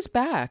 That look is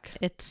back.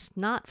 It's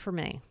not for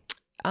me.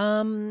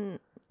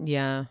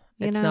 Yeah.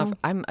 You It's know?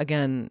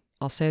 not.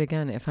 I'll say it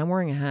again. If I'm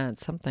wearing a hat,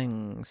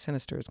 something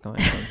sinister is going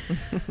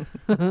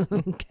on.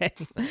 Okay.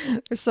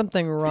 There's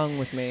something wrong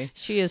with me.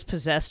 She is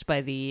possessed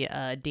by the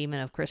demon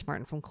of Chris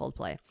Martin from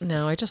Coldplay.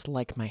 No, I just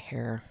like my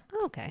hair.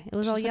 Okay, it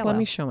was She's all like, yellow. let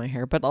me show my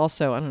hair. But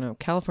also, I don't know.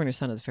 California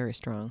sun is very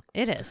strong.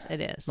 It is. It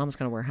is. Mom's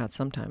gonna wear hats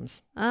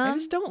sometimes. I Um,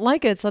 just don't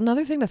like it. It's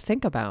another thing to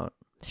think about.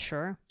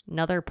 Sure.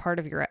 Another part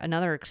of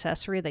another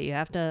accessory that you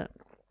have to.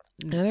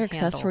 Another handle.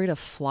 accessory to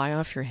fly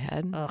off your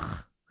head.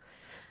 Ugh.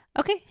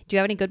 Okay. Do you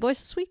have any good boys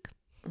this week?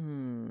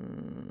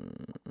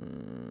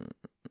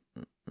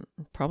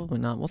 Probably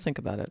not. We'll think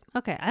about it.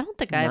 Okay, I don't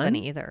think I have None?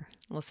 any either.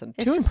 Listen,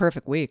 It's 2 just-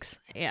 imperfect weeks.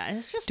 Yeah,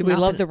 it's just. Do we not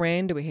love been- the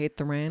rain? Do we hate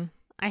the rain?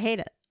 I hate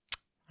it.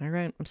 All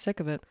right, I'm sick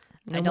of it.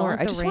 No I don't more. like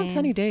I the just want rain.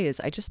 sunny days.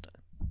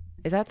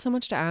 Is that so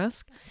much to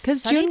ask?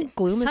 Because Sunny- June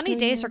gloom is sunny gonna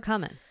days be are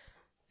coming.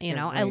 You Yeah,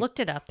 know, I right. looked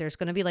it up. There's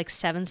going to be like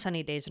 7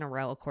 sunny days in a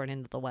row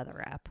according to the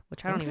weather app,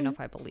 which I don't even know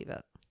Okay. if I believe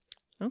it.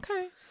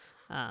 Okay.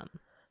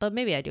 But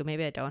maybe I do.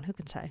 Maybe I don't. Who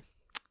can say?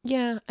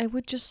 Yeah, I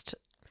would just.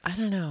 I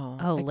don't know.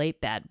 Oh, late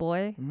bad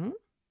boy. Mhm.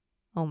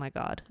 Oh my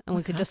god. And we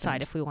What could decide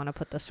happened? if we want to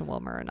put this in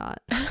Wilmer or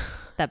not.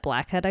 That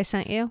blackhead I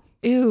sent you.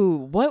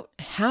 Ew! What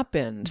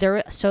happened?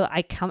 So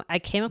I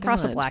came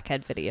across a God.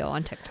 blackhead video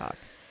on TikTok,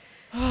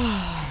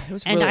 It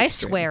was and really I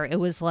extreme. swear it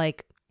was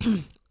like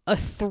a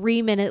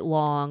 3-minute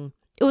long.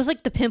 It was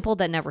like the pimple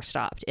that never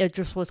stopped. It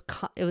just was.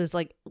 It was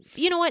like,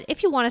 you know what?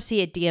 If you want to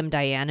see it, DM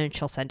Diane and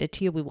she'll send it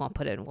to you. We won't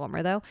put it in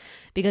Wilmer though,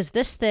 because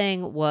this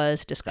thing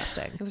was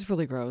disgusting. It was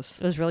really gross.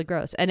 It was really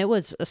gross, and it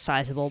was a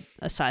sizable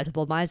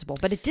mizeable,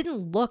 but it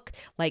didn't look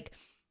like.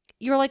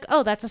 You're like,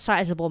 oh, that's a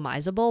sizable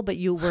mizeable, but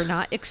you were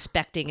not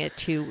expecting it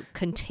to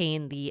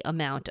contain the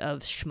amount of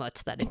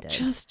schmutz that it did.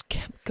 Just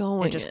kept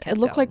going. just It kept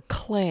looked going. like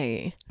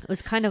clay. It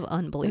was kind of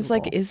unbelievable. It was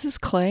like, is this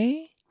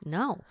clay?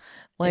 No,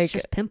 Like, it's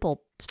just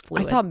pimple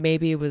fluid. I thought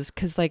maybe it was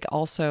because, like,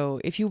 also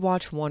if you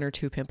watch 1 or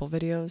 2 pimple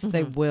videos,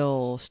 they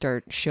will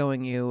start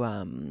showing you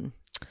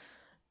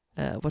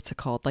what's it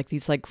called? Like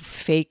these like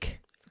fake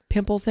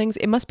pimple things.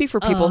 It must be for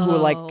people who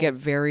like get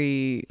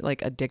very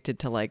like addicted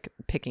to like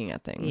picking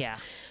at things. Yeah,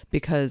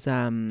 Because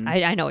I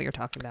know what you're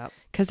talking about.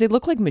 because they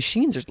look like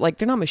machines, or like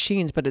they're not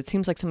machines, but it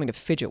seems like something to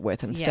fidget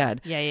with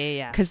instead.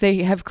 Yeah. Because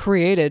they have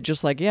created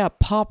just like, yeah,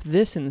 pop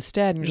this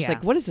instead. And you're just Yeah.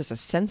 like, what is this, a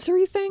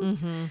sensory thing?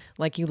 Mm-hmm.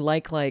 Like you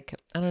like,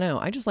 I don't know.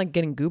 I just like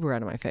getting goober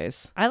out of my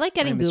face. I like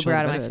getting I'm a goober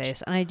out of my bitch.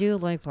 face, and I do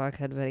like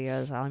blackhead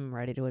videos. I'm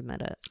ready to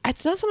admit it.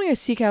 It's not something I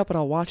seek out, but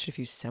I'll watch it if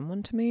you send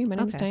one to me. My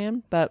name's Okay.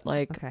 Diane. But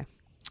like, Okay.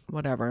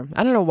 whatever.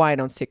 I don't know why I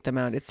don't seek them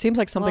out. It seems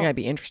like something Well, I'd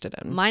be interested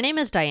in. My name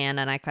is Diane,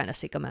 and I kind of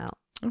seek them out.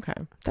 Okay.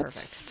 That's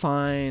Perfect.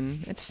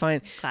 fine. It's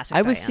fine. Classic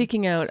I was Diane.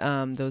 seeking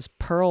out those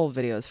pearl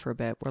videos for a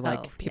bit where like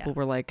Oh, people yeah.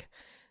 were like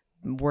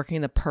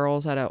working the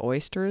pearls out of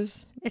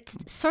oysters, It's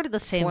sort of the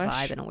same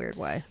Flesh. vibe in a weird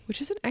way.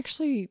 which isn't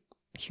actually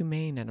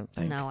humane, I don't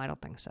think. No, I don't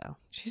think so.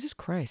 Jesus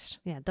Christ.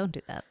 Yeah, don't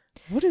do that.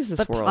 What is this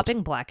But world?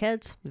 popping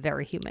blackheads,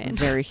 very humane.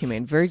 Very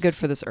humane. Very good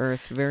for this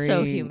earth. Very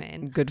So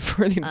humane. good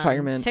for the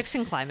environment.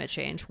 Fixing climate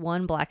change,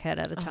 one blackhead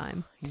at a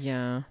time.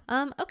 Yeah.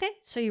 Okay,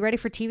 so you ready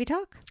for TV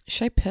talk?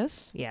 Should I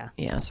piss? Yeah.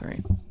 Yeah,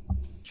 sorry.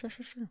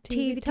 Sure.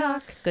 TV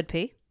talk. Good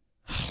pee.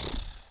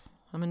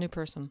 I'm a new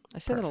person. I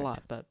say that a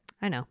lot, but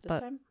I know, this but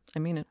time I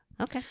mean it.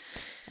 okay.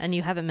 And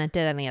you haven't meant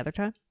it any other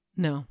time?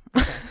 No.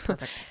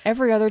 Perfect.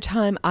 Every other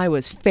time I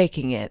was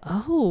faking it.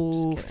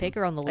 Oh,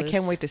 faker on the loose. I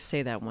can't wait to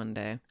say that one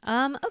day.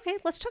 Okay,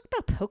 let's talk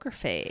about Poker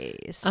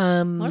Face. Best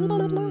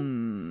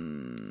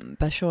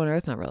show on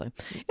earth? Not really.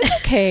 It's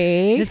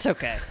okay. It's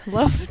okay.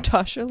 Love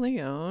Natasha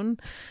Lyonne.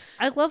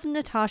 I love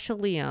Natasha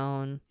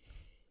Lyonne.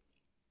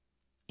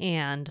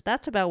 And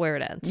that's about where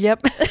it ends.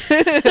 Yep.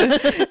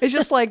 It's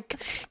just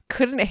like,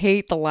 couldn't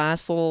hate the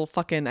last little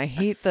fucking, I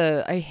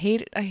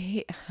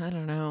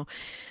don't know.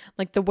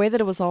 Like the way that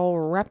it was all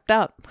wrapped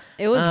up.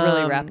 It was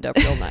really wrapped up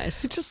real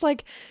nice. It's just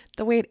like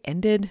the way it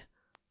ended.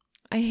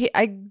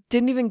 I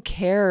didn't even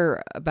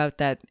care about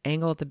that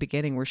angle at the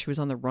beginning where she was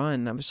on the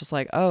run. I was just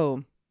like,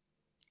 oh,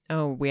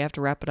 we have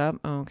to wrap it up.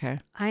 Oh, okay.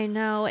 I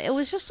know. It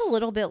was just a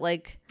little bit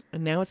like,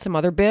 and now it's some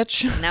other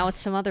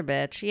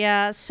bitch.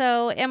 Yeah.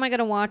 So am I going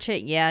to watch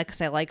it? Yeah. Cause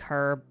I like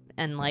her.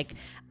 And like,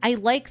 I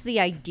like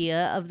the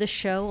idea of the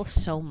show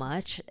so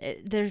much.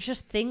 There's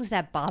just things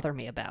that bother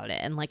me about it.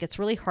 And like, it's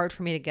really hard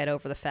for me to get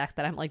over the fact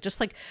that I'm like, just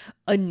like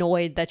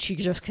annoyed that she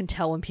just can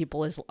tell when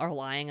people are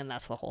lying. And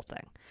that's the whole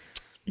thing.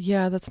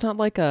 Yeah. That's not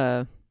like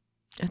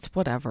it's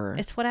whatever.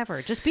 It's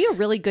whatever. Just be a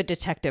really good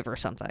detective or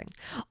something.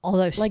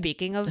 Although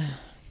speaking of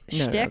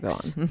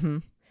shticks, go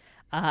on.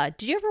 Mm-hmm.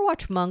 Did you ever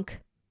watch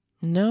Monk?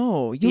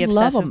 No, you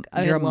love him.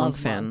 You're a Monk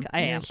fan. Monk.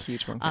 I am a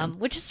huge Monk fan.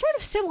 Which is sort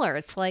of similar.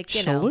 It's like,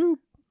 you know,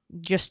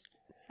 just,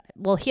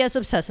 well, he has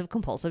obsessive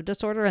compulsive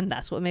disorder, and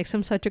that's what makes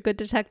him such a good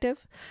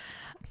detective.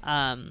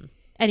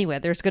 Anyway,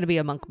 there's going to be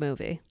a Monk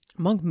movie.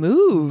 Monk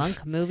move.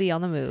 Monk movie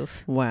on the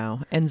move. Wow.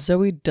 And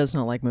Zoe does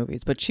not like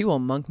movies, but she will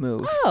Monk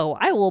move. Oh,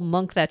 I will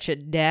Monk that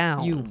shit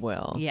down. You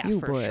will. Yeah, you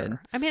for would.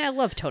 sure. I mean, I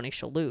love Tony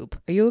Shalhoub.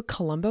 Are you a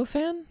Columbo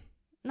fan?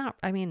 No.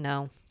 I mean,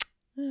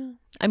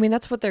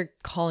 that's what they're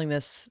calling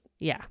this.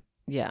 Yeah.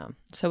 Yeah.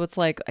 So it's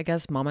like, I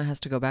guess Mama has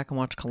to go back and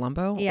watch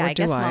Columbo. Yeah, or I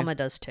guess Mama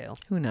does too.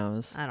 Who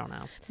knows? I don't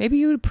know. Maybe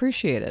you would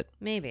appreciate it.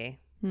 Maybe.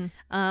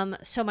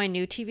 So my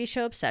new TV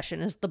show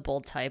obsession is The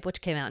Bold Type, which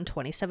came out in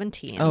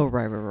 2017. Oh,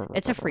 right.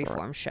 It's a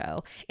freeform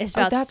show. It's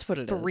about that's what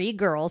it is. 3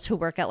 girls who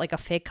work at like a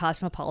fake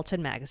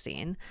cosmopolitan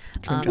magazine.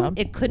 Dream job.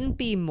 It couldn't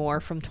be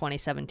more from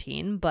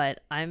 2017,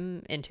 but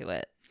I'm into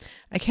it.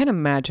 I can't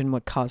imagine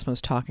what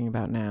Cosmo's talking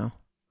about now.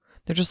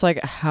 They're just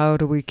like, how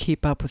do we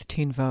keep up with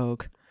Teen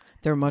Vogue?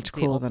 They're much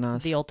cooler than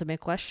us. The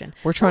ultimate question.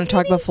 We're trying to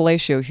talk about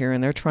fellatio here,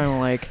 and they're trying to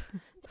like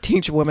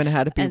teach women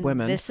how to be and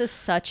women. This is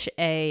such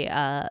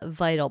a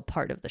vital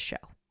part of the show.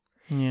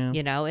 Yeah.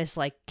 You know, it's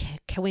like,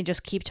 can we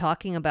just keep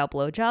talking about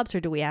blowjobs, or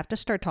do we have to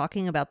start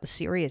talking about the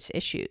serious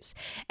issues?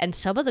 And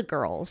some of the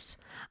girls,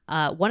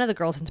 one of the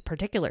girls in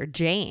particular,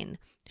 Jane,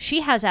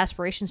 she has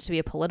aspirations to be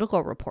a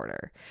political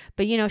reporter,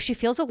 but, you know, she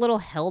feels a little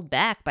held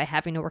back by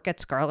having to work at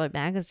Scarlet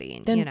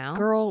Magazine. Then, you know,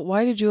 girl,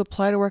 why did you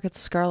apply to work at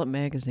Scarlet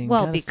Magazine?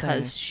 Well,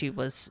 because she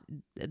was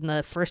in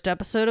the first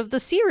episode of the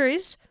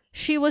series,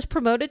 she was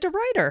promoted to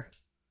writer.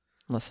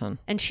 Listen.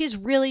 And she's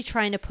really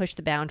trying to push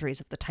the boundaries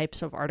of the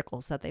types of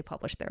articles that they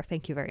publish there.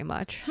 Thank you very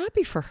much.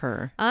 Happy for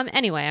her.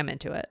 Anyway, I'm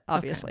into it,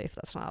 obviously, if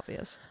that's not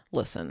obvious.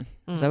 Listen,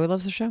 Zoe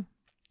loves the show.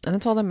 And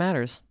that's all that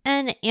matters.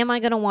 And am I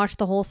going to watch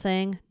the whole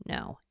thing?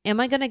 No. Am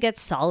I going to get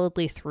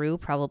solidly through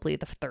probably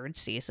the 3rd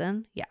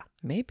season? Yeah.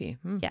 Maybe.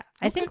 Yeah. Okay.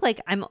 I think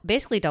like I'm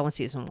basically done with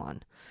season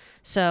 1.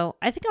 So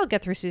I think I'll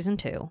get through season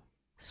 2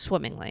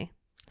 swimmingly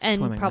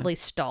and probably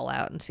stall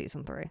out in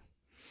season 3.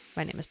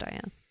 My name is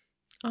Diane.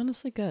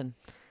 Honestly, good.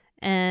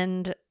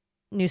 And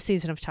new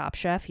season of Top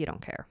Chef, you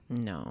don't care.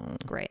 No.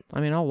 Great.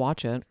 I mean, I'll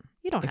watch it.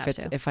 You don't have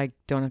to. If I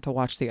don't have to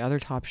watch the other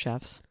Top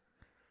Chefs.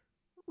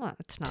 Well,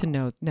 it's not. To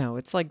know. No,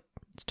 it's like,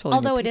 it's totally.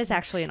 Although it is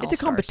actually an all-star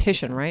It's a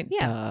competition, season. right?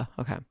 Yeah.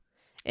 Okay.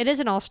 It is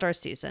an all-star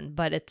season,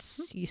 but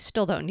you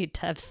still don't need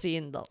to have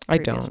seen the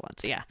previous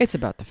ones. Yeah. It's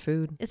about the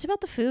food. It's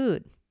about the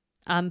food.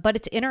 But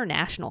it's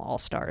international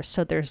all-stars.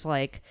 So there's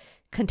like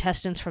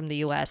contestants from the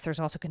US. There's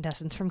also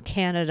contestants from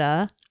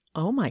Canada.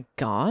 Oh my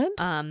God.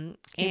 Can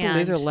you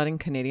believe they're letting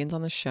Canadians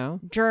on the show?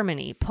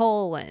 Germany,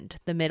 Poland,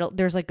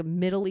 there's like a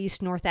Middle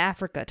East, North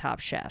Africa Top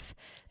Chef.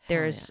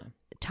 There's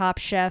Top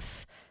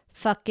Chef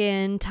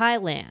fucking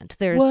Thailand.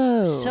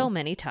 There's so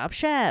many Top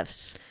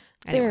Chefs.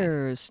 Anyway.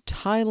 There's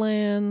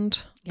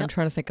Thailand. Yep. I'm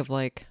trying to think of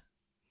like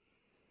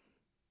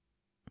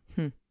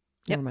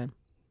never mind.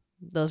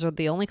 Those are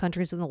the only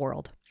countries in the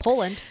world.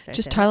 Poland.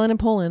 Just Thailand and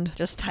Poland.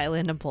 Just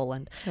Thailand and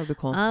Poland. That would be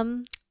cool.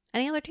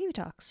 Any other TV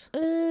talks?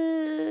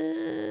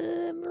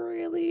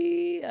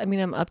 Really? I mean,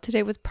 I'm up to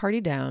date with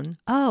Party Down.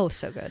 Oh,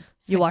 so good.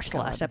 You watched the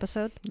last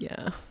episode?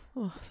 Yeah.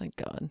 Oh, thank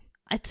God.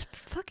 It's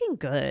fucking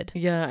good.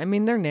 Yeah, I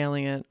mean, they're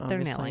nailing it.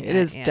 Obviously. They're nailing it. It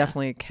is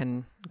definitely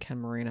Ken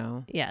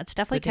Marino. Yeah, it's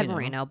definitely Ken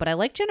Marino, but I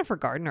like Jennifer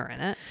Gardner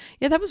in it.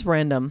 Yeah, that was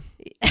random.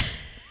 It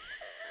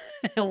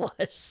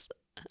was.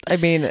 I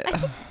mean,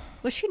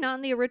 was she not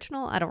in the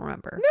original? I don't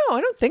remember. No,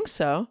 I don't think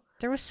so.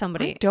 There was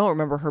somebody. I don't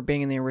remember her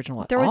being in the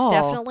original at all. There was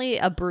definitely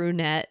a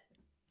brunette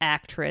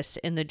actress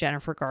in the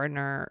Jennifer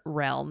Gardner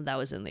realm that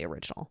was in the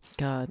original.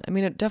 God. I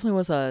mean, it definitely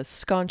was a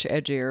scotch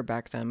edgier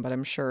back then, but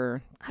I'm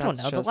sure I don't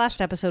know. The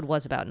last episode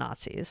was about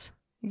Nazis.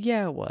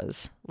 Yeah, it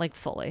was. Like,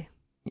 fully.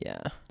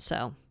 Yeah.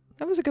 So.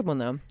 That was a good one,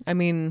 though. I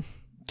mean,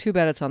 too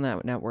bad it's on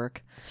that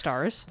network.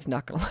 Stars? It's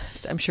not going to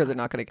last. I'm sure they're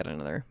not going to get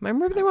another. Maybe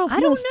they will. I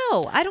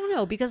don't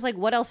know. Because, like,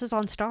 what else is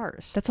on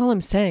Stars? That's all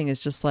I'm saying is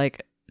just,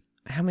 like,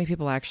 how many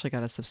people actually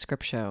got a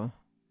subscription show?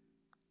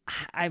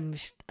 I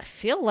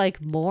feel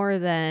like more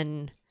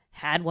than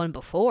had one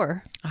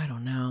before. I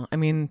don't know. I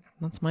mean,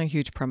 that's my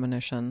huge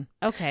premonition.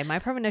 Okay, my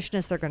premonition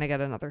is they're going to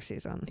get another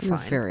season. You're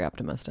Fine. very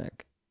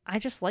optimistic. I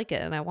just like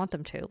it and I want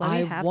them to.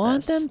 I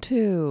want them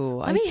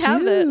to. Let me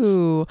have this.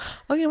 Oh,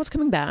 you know what's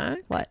coming back?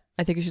 What?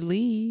 I think you should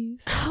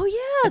leave. Oh,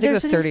 yeah. I think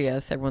the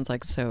 30th. Everyone's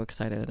like so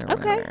excited. And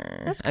okay.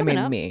 That's coming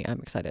up. Me. I'm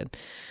excited.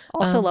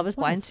 Also, Love is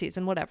Blind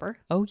season, whatever.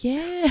 Oh,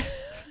 yeah.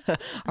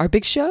 Our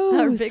big shows.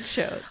 Our big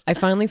shows. I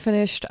finally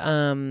finished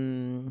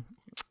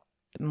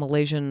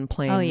Malaysian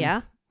Plane. Oh,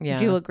 yeah? Yeah.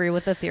 Do you agree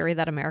with the theory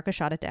that America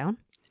shot it down?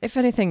 If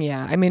anything,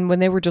 yeah. I mean, when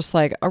they were just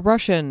like, a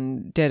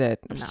Russian did it,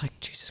 I was like,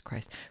 Jesus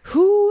Christ.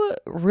 Who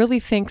really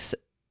thinks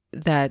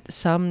that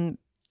I'm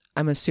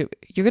assuming,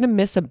 you're going to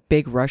miss a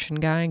big Russian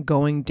guy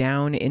going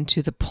down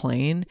into the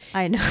plane?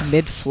 I know.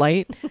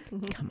 Mid-flight?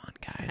 Come on,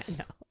 guys.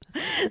 I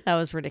know. That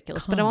was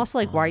ridiculous. But I'm also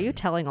like, why are you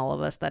telling all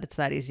of us that it's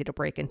that easy to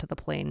break into the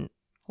plane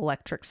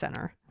electric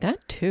center?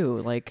 That too.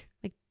 Like,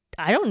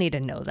 I don't need to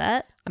know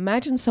that.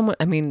 Imagine someone,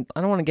 I mean, I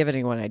don't want to give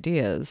anyone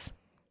ideas.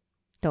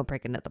 Don't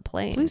break into the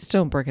plane. Please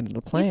don't break into the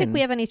plane. Do you think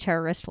we have any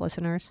terrorist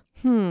listeners?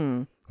 Please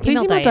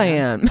email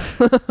Diane.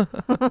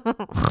 Okay.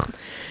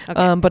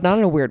 But not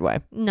in a weird way.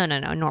 No,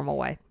 normal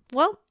way.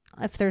 Well,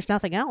 if there's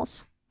nothing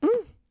else.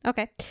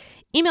 Okay.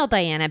 Email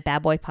Diane at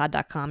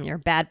badboypod.com. Your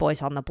bad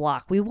boys on the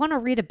block. We want to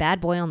read a bad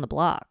boy on the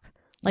block.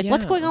 Like,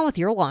 what's going on with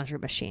your laundry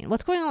machine?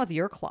 What's going on with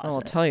your closet? I'll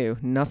tell you,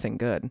 nothing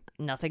good.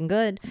 Nothing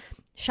good.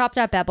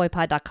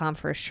 Shop.badboypod.com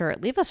for a shirt.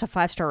 Leave us a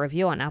 5-star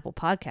review on Apple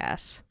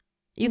Podcasts.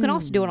 You can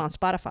also do it on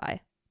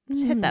Spotify.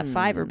 Just hit that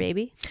 $5,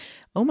 baby.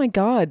 Oh my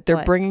God. They're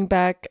What? bringing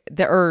back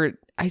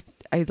I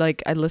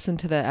listened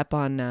to the app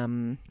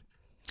on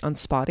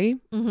Spotty,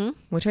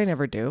 which I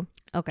never do.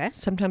 Okay.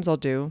 Sometimes I'll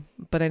do,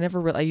 but I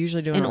never I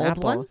usually do it An on old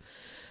Apple. one?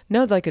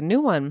 No, like a new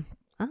one.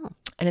 Oh.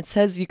 And it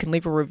says you can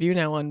leave a review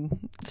now on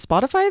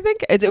Spotify, I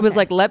think. It was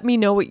like, let me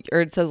know what,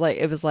 or it says like,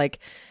 it was like,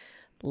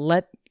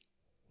 let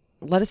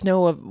us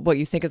know of what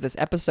you think of this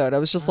episode. I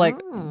was just like,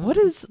 what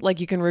is, like,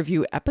 you can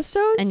review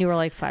episodes? And you were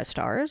like 5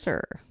 stars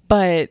or?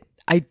 But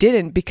I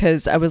didn't,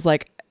 because I was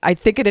like, I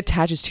think it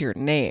attaches to your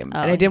name.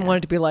 And I didn't want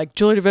it to be like,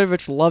 Julia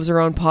Davidovich loves her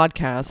own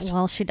podcast.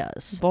 Well, she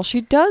does. Well,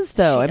 she does,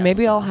 though. She and does,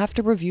 maybe I'll though. have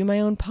to review my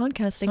own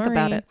podcast. Think Sorry.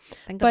 about it.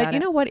 But you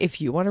know what?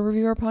 If you want to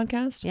review our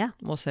podcast, Yeah.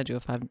 we'll send you a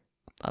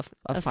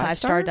 5-star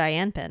 5-star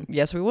Diane pin.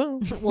 Yes, we will.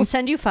 We'll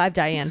send you 5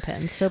 Diane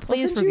pins. So please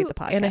We'll send review you the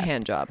podcast. and a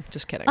hand job.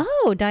 Just kidding.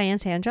 Oh,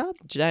 Diane's hand job?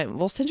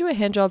 We'll send you a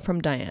hand job from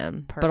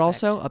Diane, Perfect. but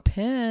also a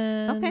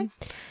pin. Okay.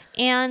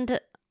 And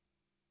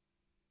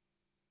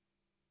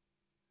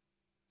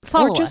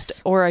follow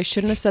us. Or I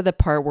shouldn't have said the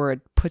part where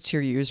it puts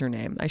your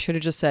username. I should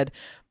have just said,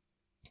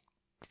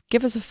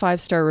 give us a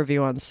 5-star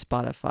review on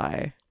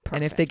Spotify.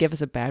 And if they give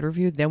us a bad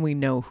review, then we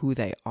know who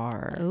they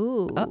are.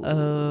 Ooh.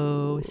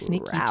 Uh-oh.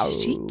 Sneaky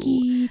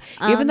cheeky.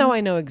 Even though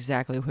I know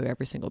exactly who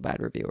every single bad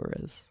reviewer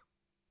is.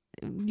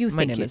 You think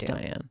My name you is do.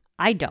 Diane.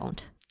 I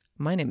don't.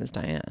 My name is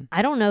Diane.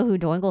 I don't know who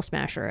Doingle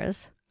Smasher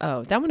is.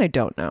 Oh, that one I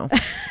don't know.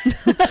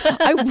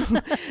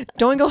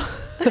 Doingle.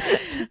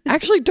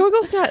 Actually,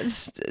 Doingle's not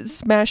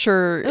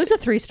Smasher. It was a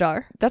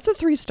 3-star. That's a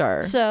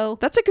 3-star. So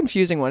That's a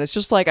confusing one. It's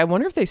just like, I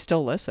wonder if they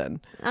still listen.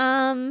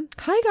 Hi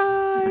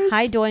guys.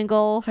 Hi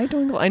Doingle. Hi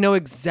Doingle. I know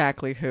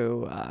exactly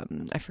who.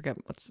 I forget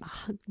what's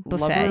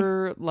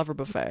Buffet. Lover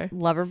Buffet.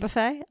 Lover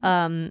Buffet.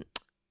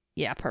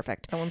 Yeah,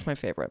 perfect. That one's my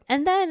favorite.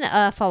 And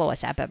then follow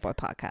us at Bad Boy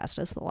Podcast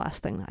is the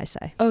last thing I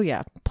say. Oh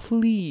yeah,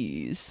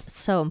 please.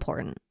 So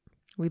important.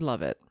 We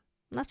love it.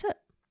 That's it.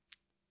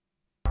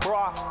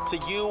 Brought to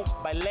you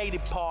by Lady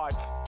Parts.